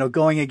Cup,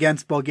 going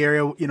against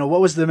Bulgaria,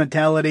 what was the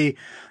mentality,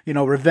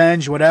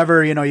 revenge,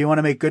 whatever, you want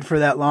to make good for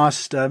that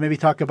loss. Maybe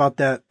talk about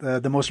that,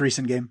 the most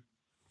recent game.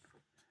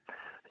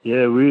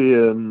 Yeah,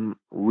 the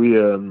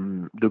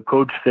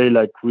coach say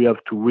like we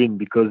have to win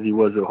because it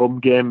was a home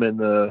game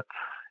and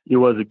it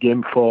was a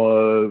game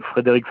for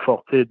Frédéric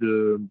Fortet,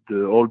 the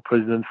old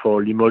president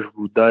for Limoges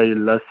who died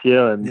last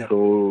year, and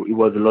so it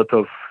was a lot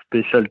of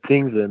special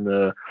things.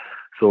 And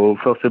so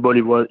first of all,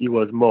 it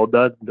was more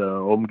that the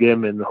home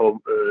game and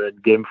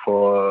game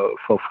for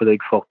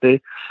Frédéric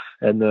Fortet,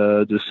 and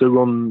the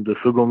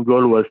second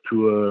goal was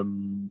to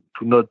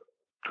not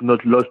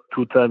lose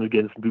 2 times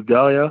against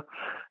Bulgaria,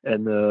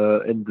 and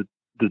the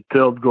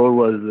third goal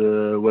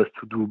was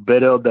to do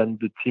better than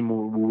the team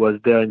who was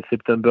there in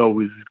September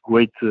with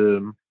great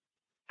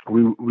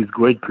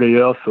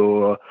players.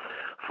 So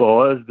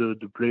for us,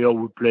 the player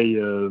who play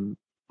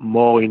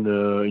more in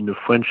the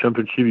French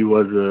Championship, it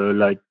was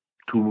like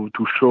to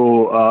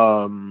show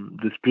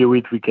the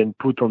spirit we can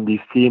put on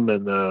this team,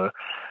 and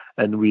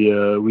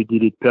we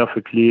did it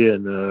perfectly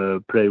and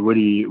play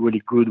really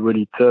really good,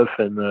 really tough,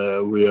 and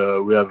we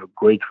have a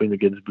great win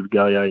against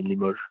Bulgaria in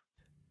Limoges.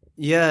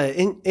 Yeah,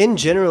 in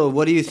general,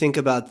 what do you think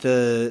about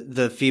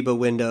the FIBA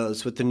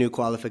windows with the new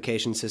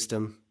qualification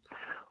system?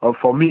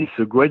 For me, it's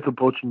a great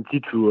opportunity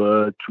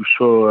to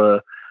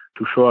show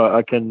how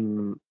I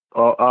can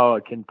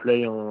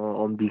play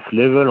on this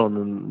level,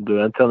 on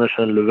the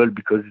international level,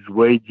 because it's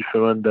way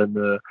different than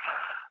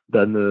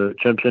the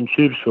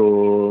championship.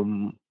 So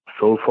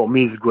for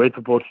me, it's a great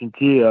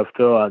opportunity.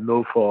 After, I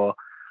know for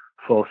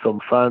some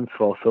fans,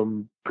 for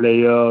some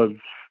players,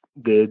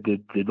 they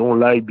don't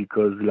like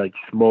because like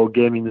small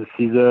game in the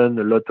season,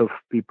 a lot of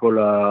players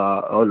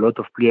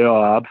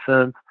are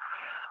absent,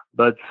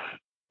 but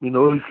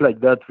it's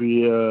like that.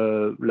 We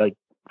like,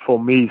 for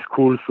me, it's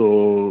cool.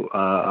 So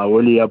I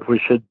really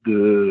appreciate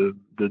the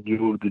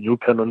new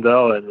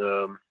calendar, and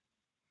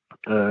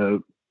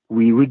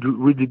we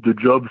did the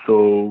job.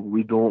 So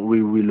we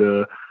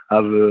will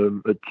have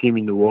a team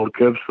in the World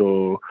Cup.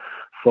 So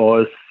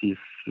for us,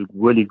 it's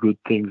really good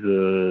things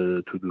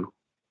to do.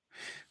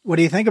 What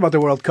do you think about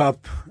the World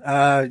Cup?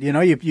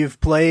 You've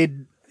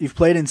played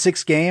in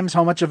 6 games.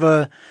 How much of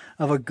a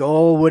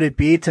goal would it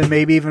be to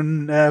maybe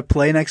even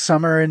play next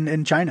summer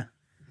in China?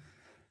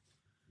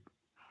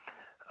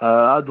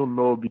 I don't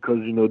know, because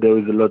there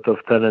is a lot of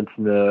talent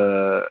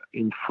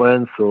in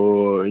France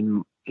or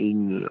on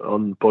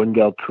point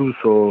guard too.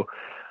 So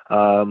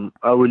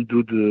I will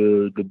do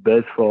the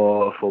best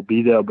for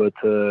be there, but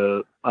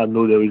I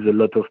know there is a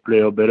lot of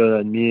players better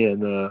than me,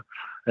 and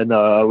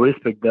I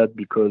respect that,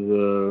 because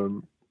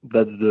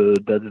that's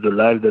the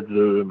life,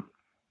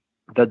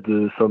 that's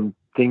some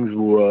things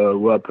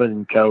who happen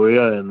in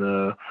career,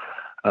 and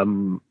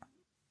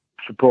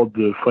support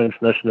the French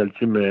national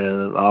team,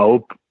 and I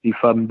hope if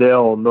I'm there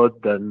or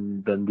not,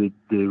 then they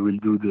will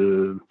do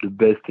the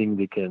best thing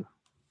they can.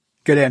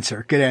 Good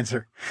answer.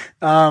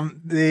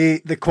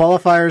 The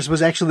qualifiers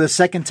was actually the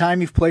second time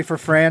you've played for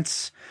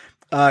France.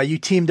 You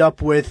teamed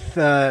up with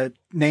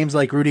names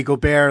like Rudy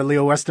Gobert,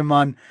 Leo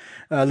Westermann,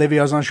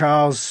 Olivier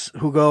Jean-Charles,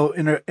 Hugo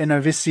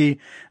Inavissi,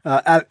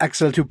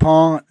 Axel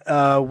Toupin,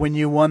 when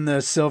you won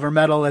the silver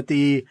medal at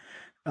the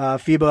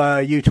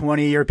FIBA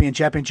U20 European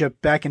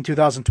Championship back in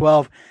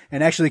 2012.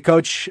 And actually,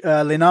 Coach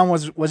Lenan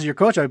was your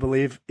coach, I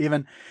believe,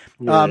 even.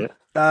 Yeah.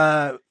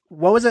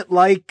 What was it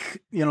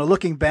like,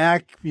 looking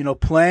back,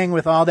 playing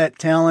with all that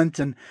talent,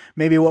 and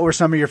maybe what were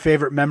some of your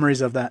favorite memories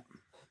of that?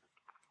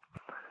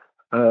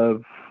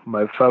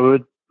 My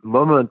favorite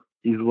moment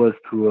was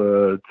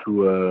to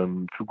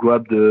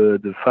grab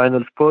the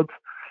final spot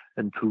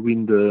and to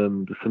win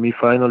the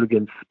semi-final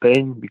against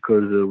Spain,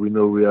 because we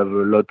know we have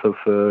a lot of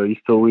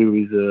history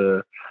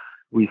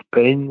with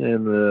Spain,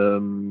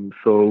 and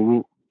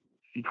so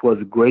it was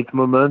a great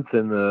moment.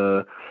 And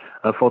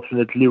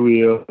unfortunately,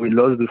 we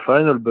lost the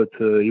final, but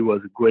it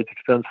was a great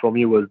experience for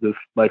me. It was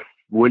my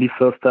really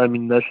first time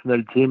in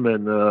national team,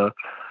 and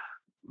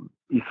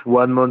it's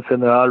 1 month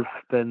and a half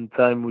spent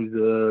time with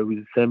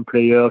the same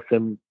player,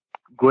 same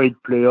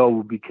great player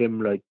who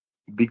became like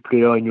big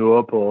player in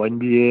Europe or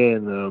NBA,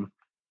 and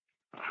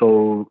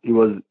so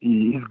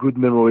it's good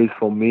memories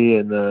for me,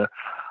 and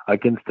I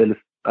can tell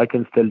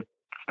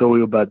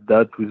story about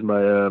that with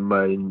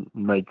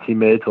my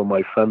teammates or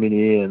my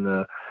family,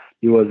 and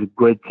it was a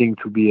great thing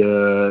to be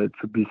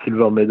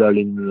silver medal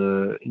in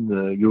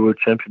the Euro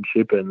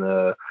Championship, and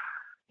I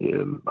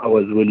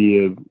was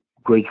really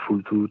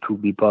grateful to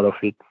be part of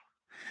it.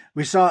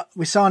 We saw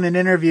in an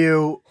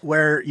interview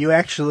where you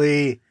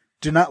actually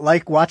do not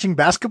like watching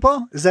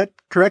basketball. Is that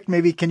correct?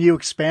 Maybe can you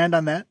expand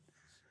on that?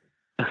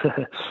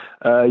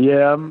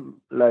 Yeah, I'm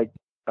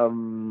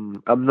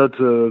not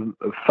a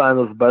fan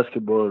of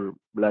basketball.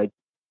 But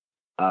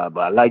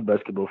I like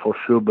basketball for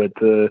sure. But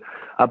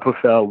I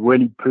prefer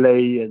really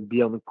play and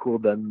be on the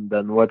court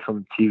than watch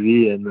on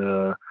TV. And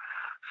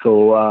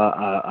so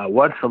I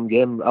watch some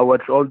games. I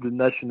watch all the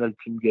national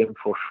team games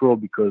for sure,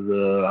 because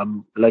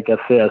I'm, like I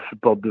say, I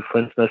support the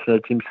French national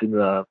team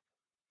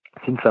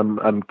since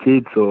I'm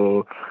kid.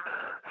 So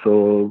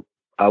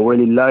I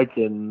really like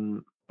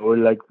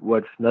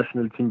watch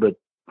national team, but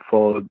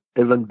for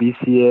even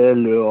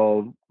BCL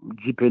or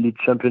GP Elite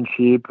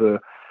Championship,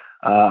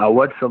 I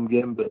watch some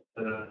game, but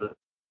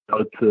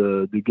not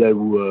the guy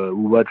who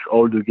watch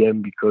all the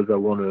game because I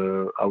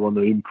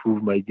wanna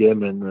improve my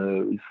game,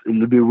 and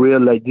it'll be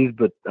weird like this,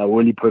 but I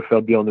really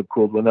prefer be on the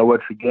court. When I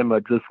watch a game, I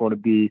just want to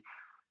be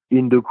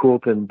in the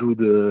court and do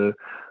the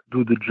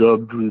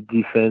job, do the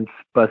defense,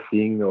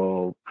 passing,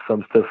 or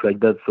some stuff like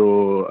that.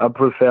 So I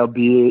prefer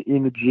be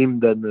in the gym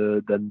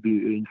than be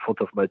in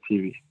front of my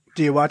TV.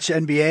 Do you watch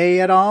NBA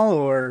at all,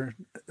 or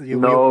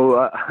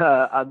no?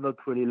 I'm not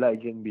really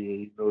like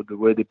NBA. The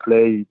way they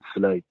play, it's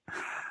like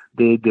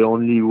they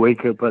only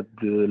wake up at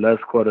the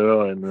last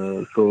quarter,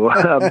 and so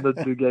I'm not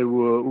the guy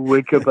who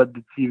wake up at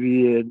the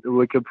TV and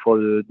wake up for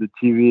the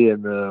TV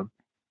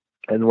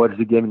and watch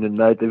the game in the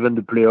night. Even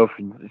the playoff,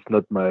 it's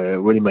not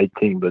really my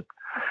thing, but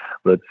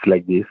it's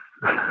like this.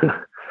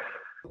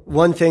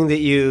 One thing that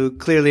you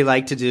clearly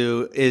like to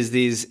do is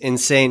these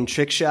insane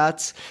trick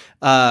shots.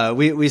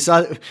 We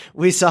saw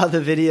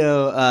the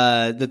video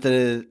that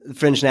the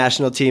French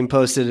national team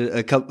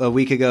posted a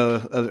week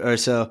ago or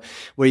so,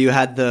 where you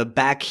had the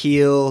back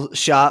heel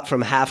shot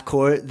from half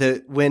court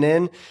that went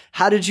in.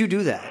 How did you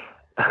do that?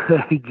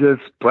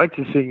 Just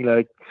practicing.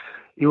 Like,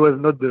 it was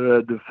not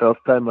the first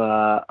time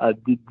I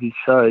did this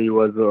shot. It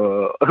was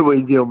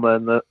already on my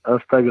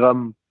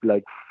Instagram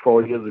like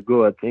 4 years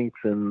ago, I think,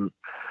 and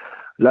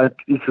like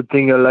it's a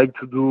thing I like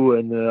to do,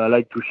 and I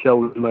like to share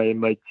with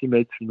my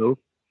teammates.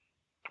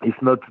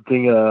 It's not a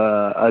thing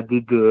I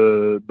did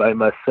by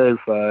myself.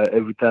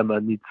 Every time I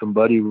need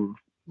somebody who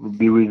will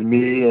be with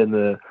me,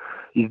 and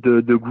it's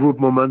the group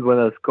moment when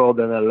I scored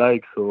and I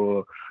like.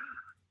 So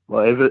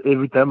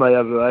every time I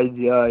have an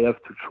idea, I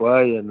have to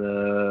try, and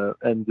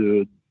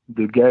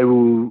the guy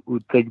who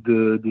take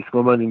this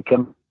moment in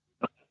camp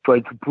try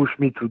to push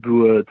me to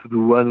do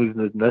one with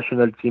the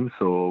national team.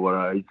 So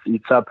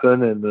it's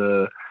happened,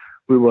 and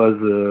we was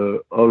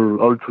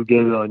all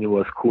together, and it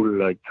was cool,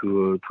 like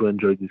to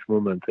enjoy this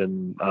moment.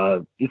 And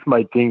it's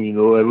my thing,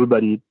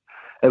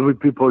 every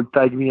people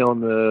tag me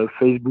on a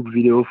Facebook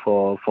video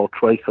for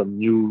try some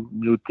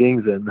new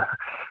things, and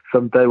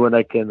sometime when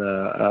I can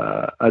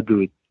I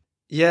do it.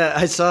 Yeah,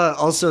 I saw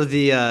also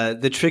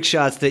the trick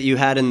shots that you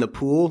had in the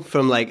pool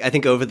from I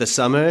think over the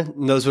summer.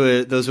 Those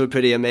were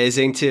pretty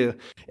amazing too.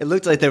 It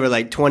looked like there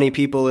were 20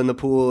 people in the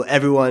pool.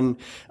 Everyone,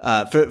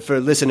 for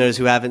listeners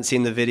who haven't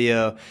seen the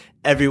video,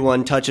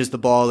 everyone touches the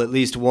ball at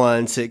least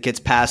once. It gets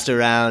passed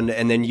around,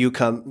 and then you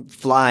come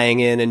flying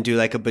in and do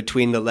a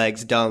between the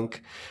legs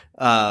dunk.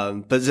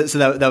 But so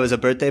that was a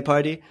birthday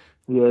party?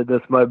 Yeah,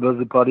 that's my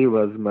birthday party. It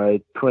was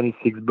my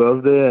 26th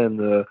birthday,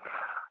 and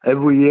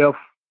every year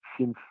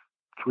since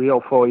 3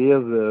 or 4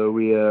 years,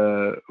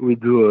 we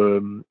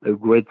do a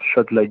great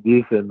shot like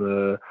this,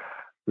 and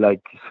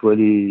it's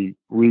really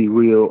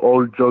we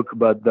all joke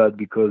about that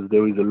because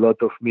there is a lot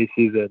of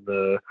misses,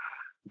 and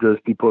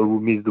just people who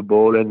miss the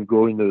ball and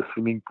go in the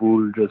swimming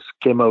pool just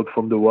came out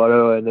from the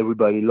water, and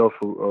everybody laugh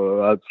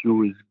at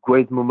you. It's a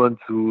great moment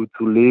to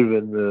live,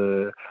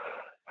 and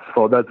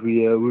for that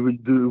we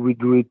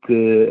do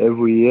it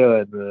every year,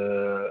 and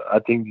I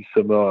think this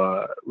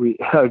summer we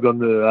are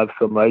gonna have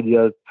some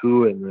ideas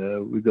too,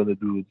 and we're gonna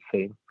do the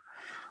same.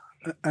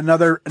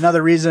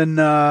 Another reason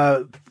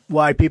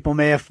why people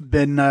may have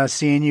been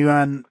seeing you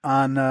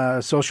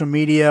on social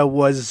media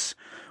was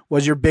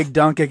your big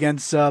dunk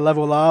against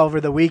Levola over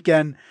the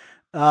weekend.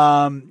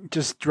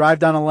 Just drive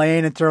down a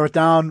lane and throw it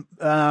down.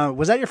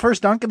 Was that your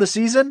first dunk of the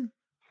season?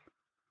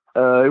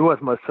 It was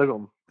my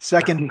second.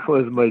 Second? It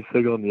was my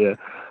second, yeah.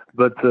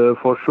 But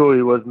for sure,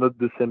 it was not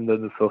the same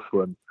than the first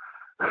one.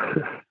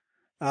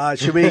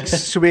 Should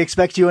we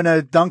expect you in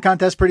a dunk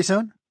contest pretty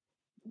soon?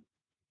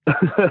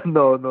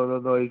 No.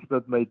 It's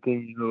not my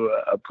thing.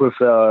 I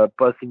prefer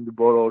passing the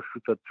ball or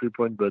shoot at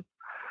 3-point. But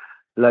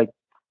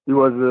it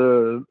was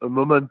a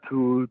moment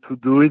to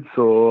do it,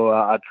 so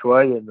I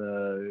tried,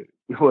 and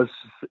it was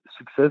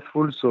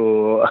successful.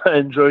 So I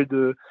enjoyed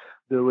the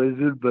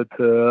result. But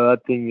I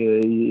think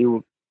it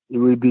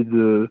will be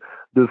the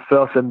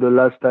first and the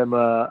last time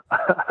I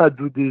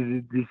do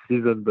this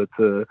season, but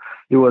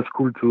it was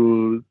cool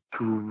to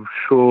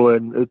show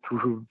and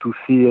to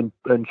see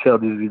and share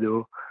this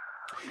video.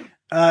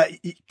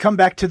 Come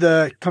back to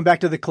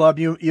the club.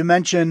 You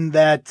mentioned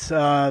that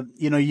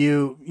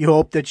you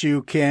hope that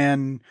you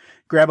can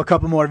grab a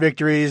couple more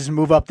victories,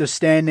 move up the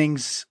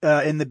standings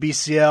in the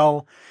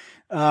BCL.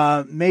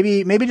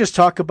 Maybe just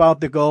talk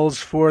about the goals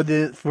for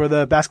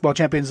the Basketball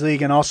Champions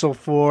League, and also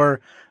for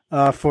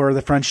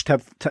the French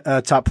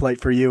top flight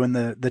for you and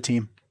the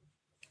team.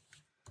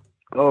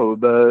 Oh,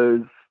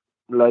 but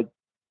like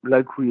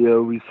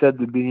we said at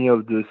the beginning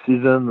of the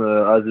season,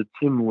 as a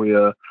team we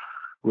have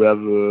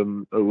a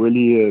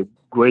really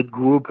great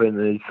group, and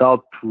it's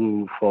hard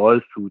for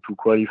us to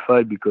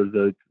qualify because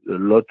there's a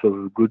lot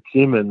of good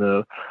team,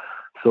 and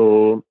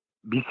so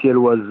BCL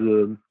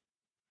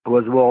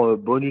was more a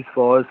bonus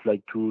for us,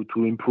 to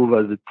improve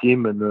as a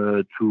team and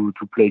to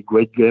play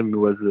great game.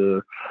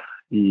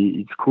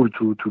 it's cool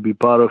to be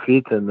part of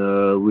it, and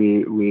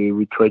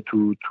we try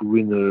to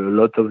win a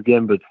lot of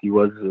games, but it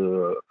was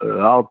a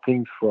hard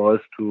thing for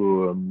us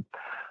to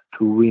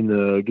win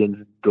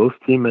against those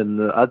teams,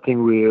 and I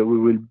think we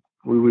will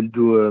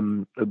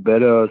do a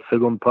better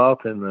second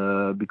part,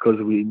 and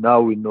because we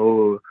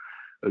know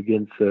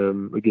against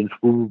who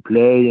we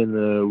play,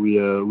 and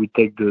we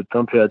take the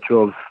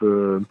temperature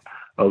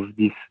of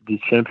this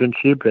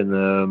championship,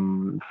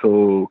 and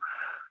so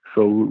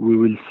we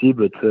will see,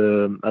 but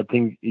I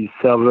think it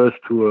serves us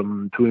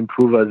to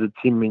improve as a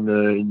team in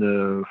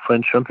the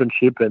French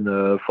championship, and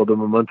for the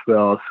moment we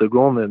are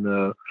second,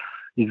 and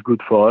it's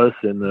good for us,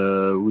 and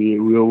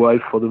we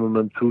arrive for the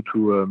moment too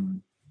to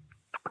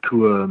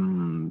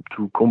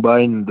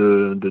combine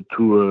the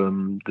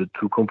two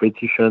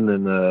competition,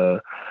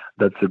 and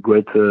that's a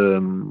great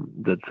thing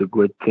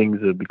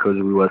because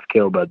we were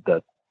scared about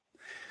that.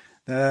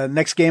 The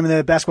next game in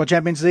the Basketball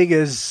Champions League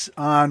is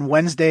on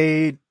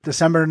Wednesday,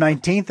 December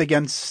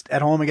 19th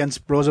at home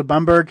against Rosa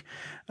Bamberg.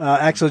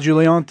 Axel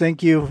Julien,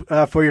 thank you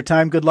for your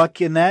time. Good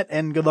luck in that,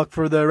 and good luck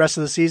for the rest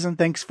of the season.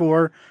 Thanks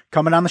for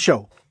coming on the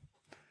show.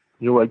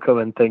 You're welcome,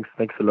 and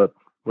thanks a lot.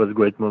 It was a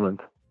great moment.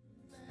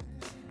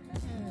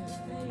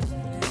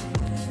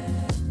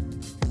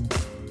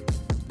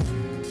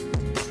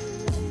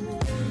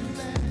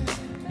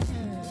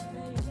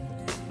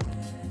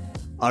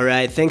 All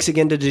right. Thanks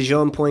again to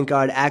Dijon point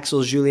guard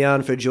Axel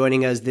Julien for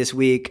joining us this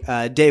week.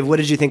 Dave, what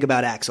did you think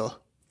about Axel?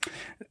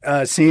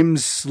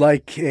 Seems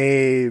like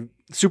a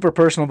super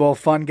personable,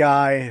 fun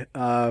guy,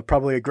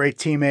 probably a great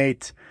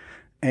teammate.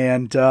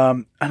 And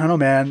I don't know,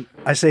 man.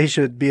 I say he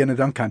should be in a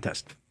dunk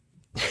contest.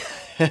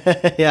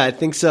 Yeah, I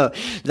think so.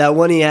 That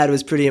one he had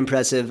was pretty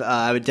impressive.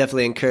 I would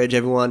definitely encourage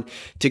everyone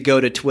to go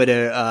to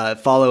Twitter,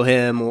 follow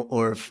him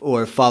or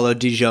follow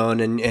Dijon,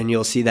 and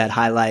you'll see that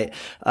highlight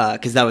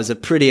because that was a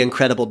pretty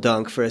incredible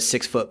dunk for a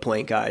 6-foot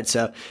point guard.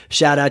 So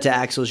shout out to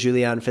Axel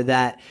Julien for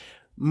that.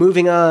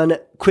 Moving on,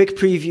 quick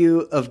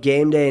preview of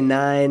Game Day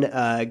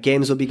 9.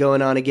 Games will be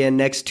going on again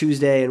next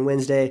Tuesday and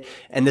Wednesday,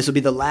 and this will be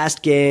the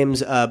last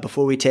games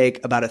before we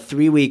take about a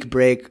 3-week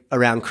break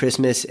around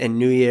Christmas and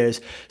New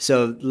Year's.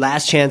 So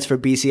last chance for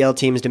BCL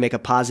teams to make a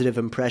positive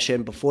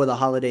impression before the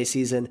holiday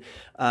season.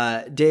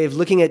 Dave,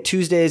 looking at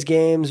Tuesday's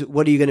games,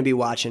 what are you going to be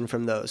watching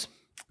from those?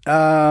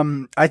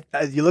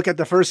 You look at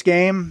the first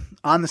game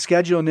on the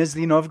schedule,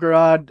 Nizhny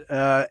Novgorod,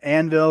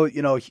 Anvil,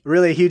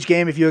 really a huge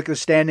game. If you look at the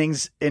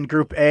standings in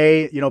Group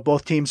A,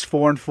 both teams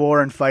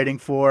 4-4 and fighting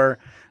for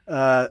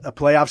a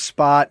playoff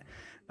spot.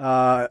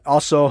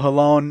 Also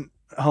Holon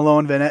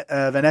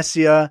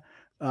Venezia,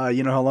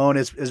 Holon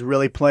is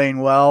really playing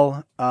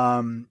well.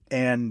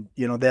 And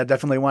they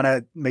definitely want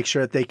to make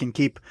sure that they can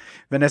keep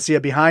Venezia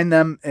behind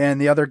them.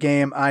 And the other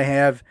game I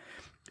have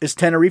is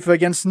Tenerife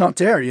against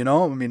Nanterre,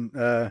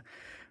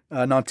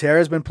 Nanterre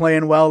has been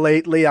playing well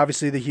lately.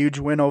 Obviously, the huge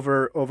win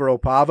over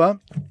Opava,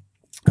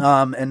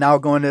 and now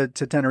going to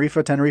Tenerife.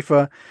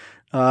 Tenerife,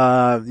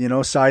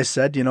 Sai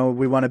said,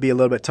 we want to be a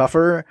little bit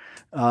tougher.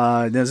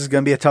 This is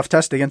going to be a tough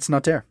test against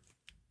Nanterre.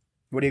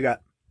 What do you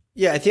got?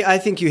 Yeah, I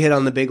think you hit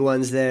on the big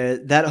ones there.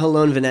 That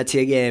Holon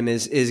Venezia game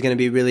is going to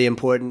be really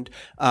important,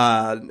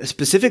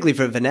 specifically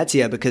for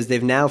Venezia because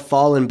they've now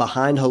fallen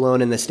behind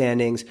Holon in the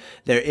standings.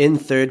 They're in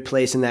third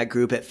place in that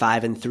group at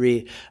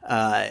 5-3,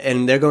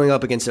 and they're going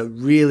up against a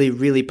really,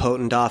 really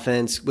potent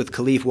offense with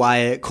Khalif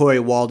Wyatt. Corey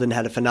Walden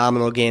had a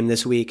phenomenal game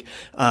this week.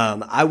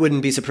 I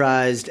wouldn't be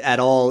surprised at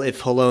all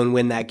if Holon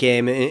win that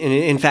game.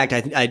 In fact,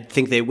 I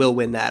think they will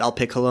win that. I'll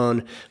pick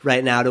Holon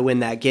right now to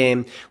win that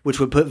game, which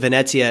would put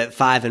Venezia at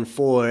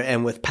 5-4.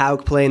 And with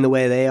PAOK playing the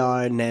way they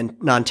are, and then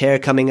Nanterre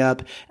coming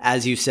up,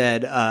 as you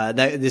said,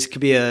 this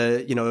could be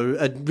a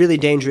really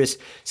dangerous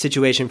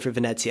situation for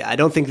Venezia. I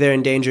don't think they're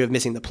in danger of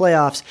missing the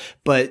playoffs,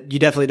 but you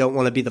definitely don't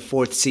want to be the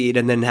 4th seed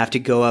and then have to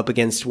go up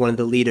against one of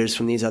the leaders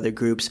from these other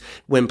groups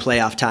when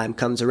playoff time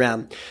comes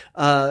around.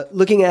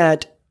 Looking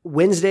at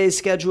Wednesday's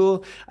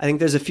schedule, I think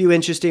there's a few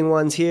interesting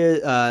ones here.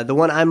 The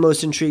one I'm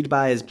most intrigued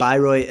by is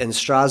Bayreuth and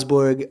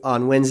Strasbourg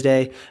on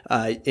Wednesday.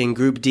 In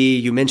Group D,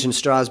 you mentioned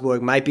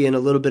Strasbourg might be in a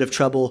little bit of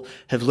trouble,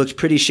 have looked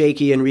pretty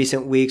shaky in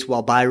recent weeks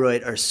while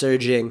Bayreuth are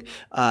surging.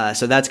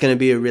 So that's going to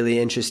be a really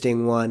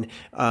interesting one.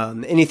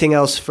 Anything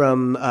else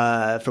from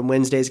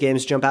Wednesday's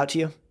games jump out to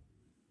you?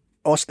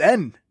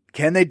 Ostend.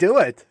 Can they do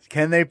it?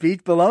 Can they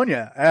beat Bologna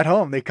at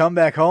home? They come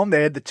back home.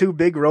 They had the 2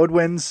 big road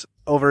wins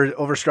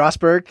over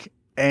Strasbourg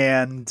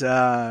and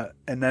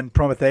then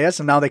Prometheus,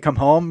 and now they come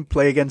home,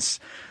 play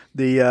against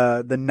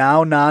the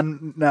now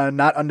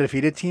not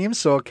undefeated team.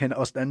 So can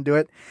Ostend do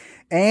it?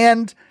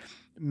 And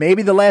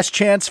maybe the last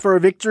chance for a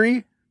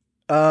victory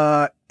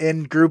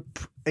in Group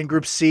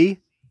C,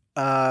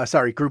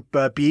 Group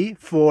B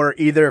for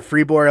either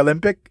Fribourg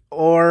Olympic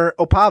or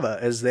Opava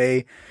as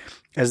they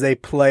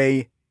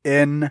play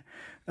in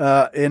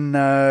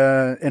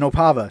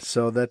Opava.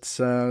 So that's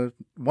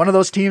one of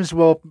those teams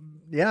will.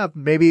 Yeah,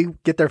 maybe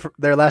get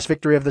their last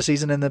victory of the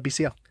season in the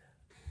BCL.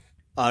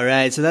 All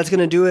right, so that's going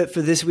to do it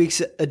for this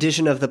week's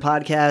edition of the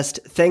podcast.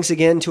 Thanks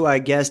again to our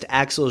guest,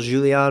 Axel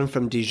Julien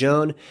from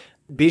Dijon.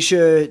 Be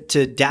sure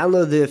to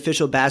download the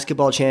official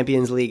Basketball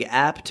Champions League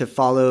app to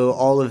follow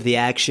all of the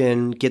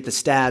action, get the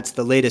stats,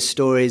 the latest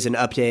stories and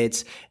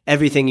updates.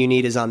 Everything you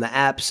need is on the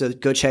app, so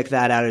go check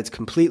that out. It's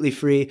completely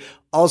free.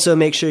 Also,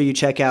 make sure you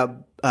check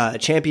out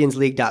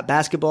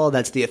championsleague.basketball.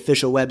 That's the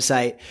official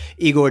website.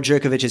 Igor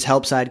Jerkovic's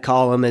help side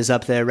column is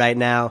up there right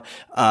now,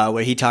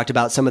 where he talked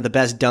about some of the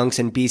best dunks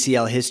in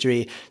BCL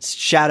history.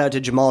 Shout out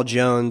to Jamal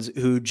Jones,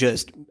 who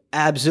just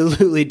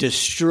absolutely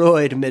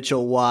destroyed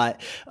Mitchell Watt.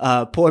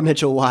 Poor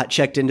Mitchell Watt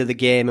checked into the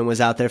game and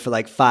was out there for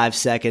like 5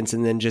 seconds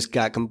and then just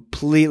got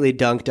completely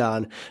dunked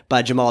on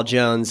by Jamal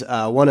Jones.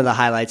 One of the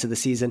highlights of the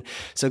season.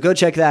 So go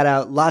check that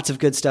out. Lots of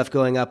good stuff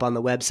going up on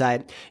the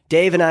website.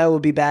 Dave and I will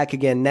be back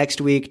again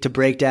next week to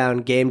break down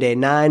Game Day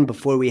 9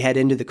 before we head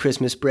into the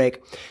Christmas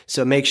break.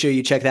 So make sure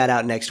you check that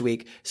out next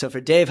week. So for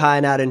Dave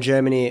Hein out in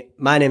Germany,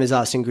 my name is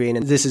Austin Green,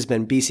 and this has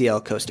been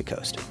BCL Coast to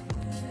Coast.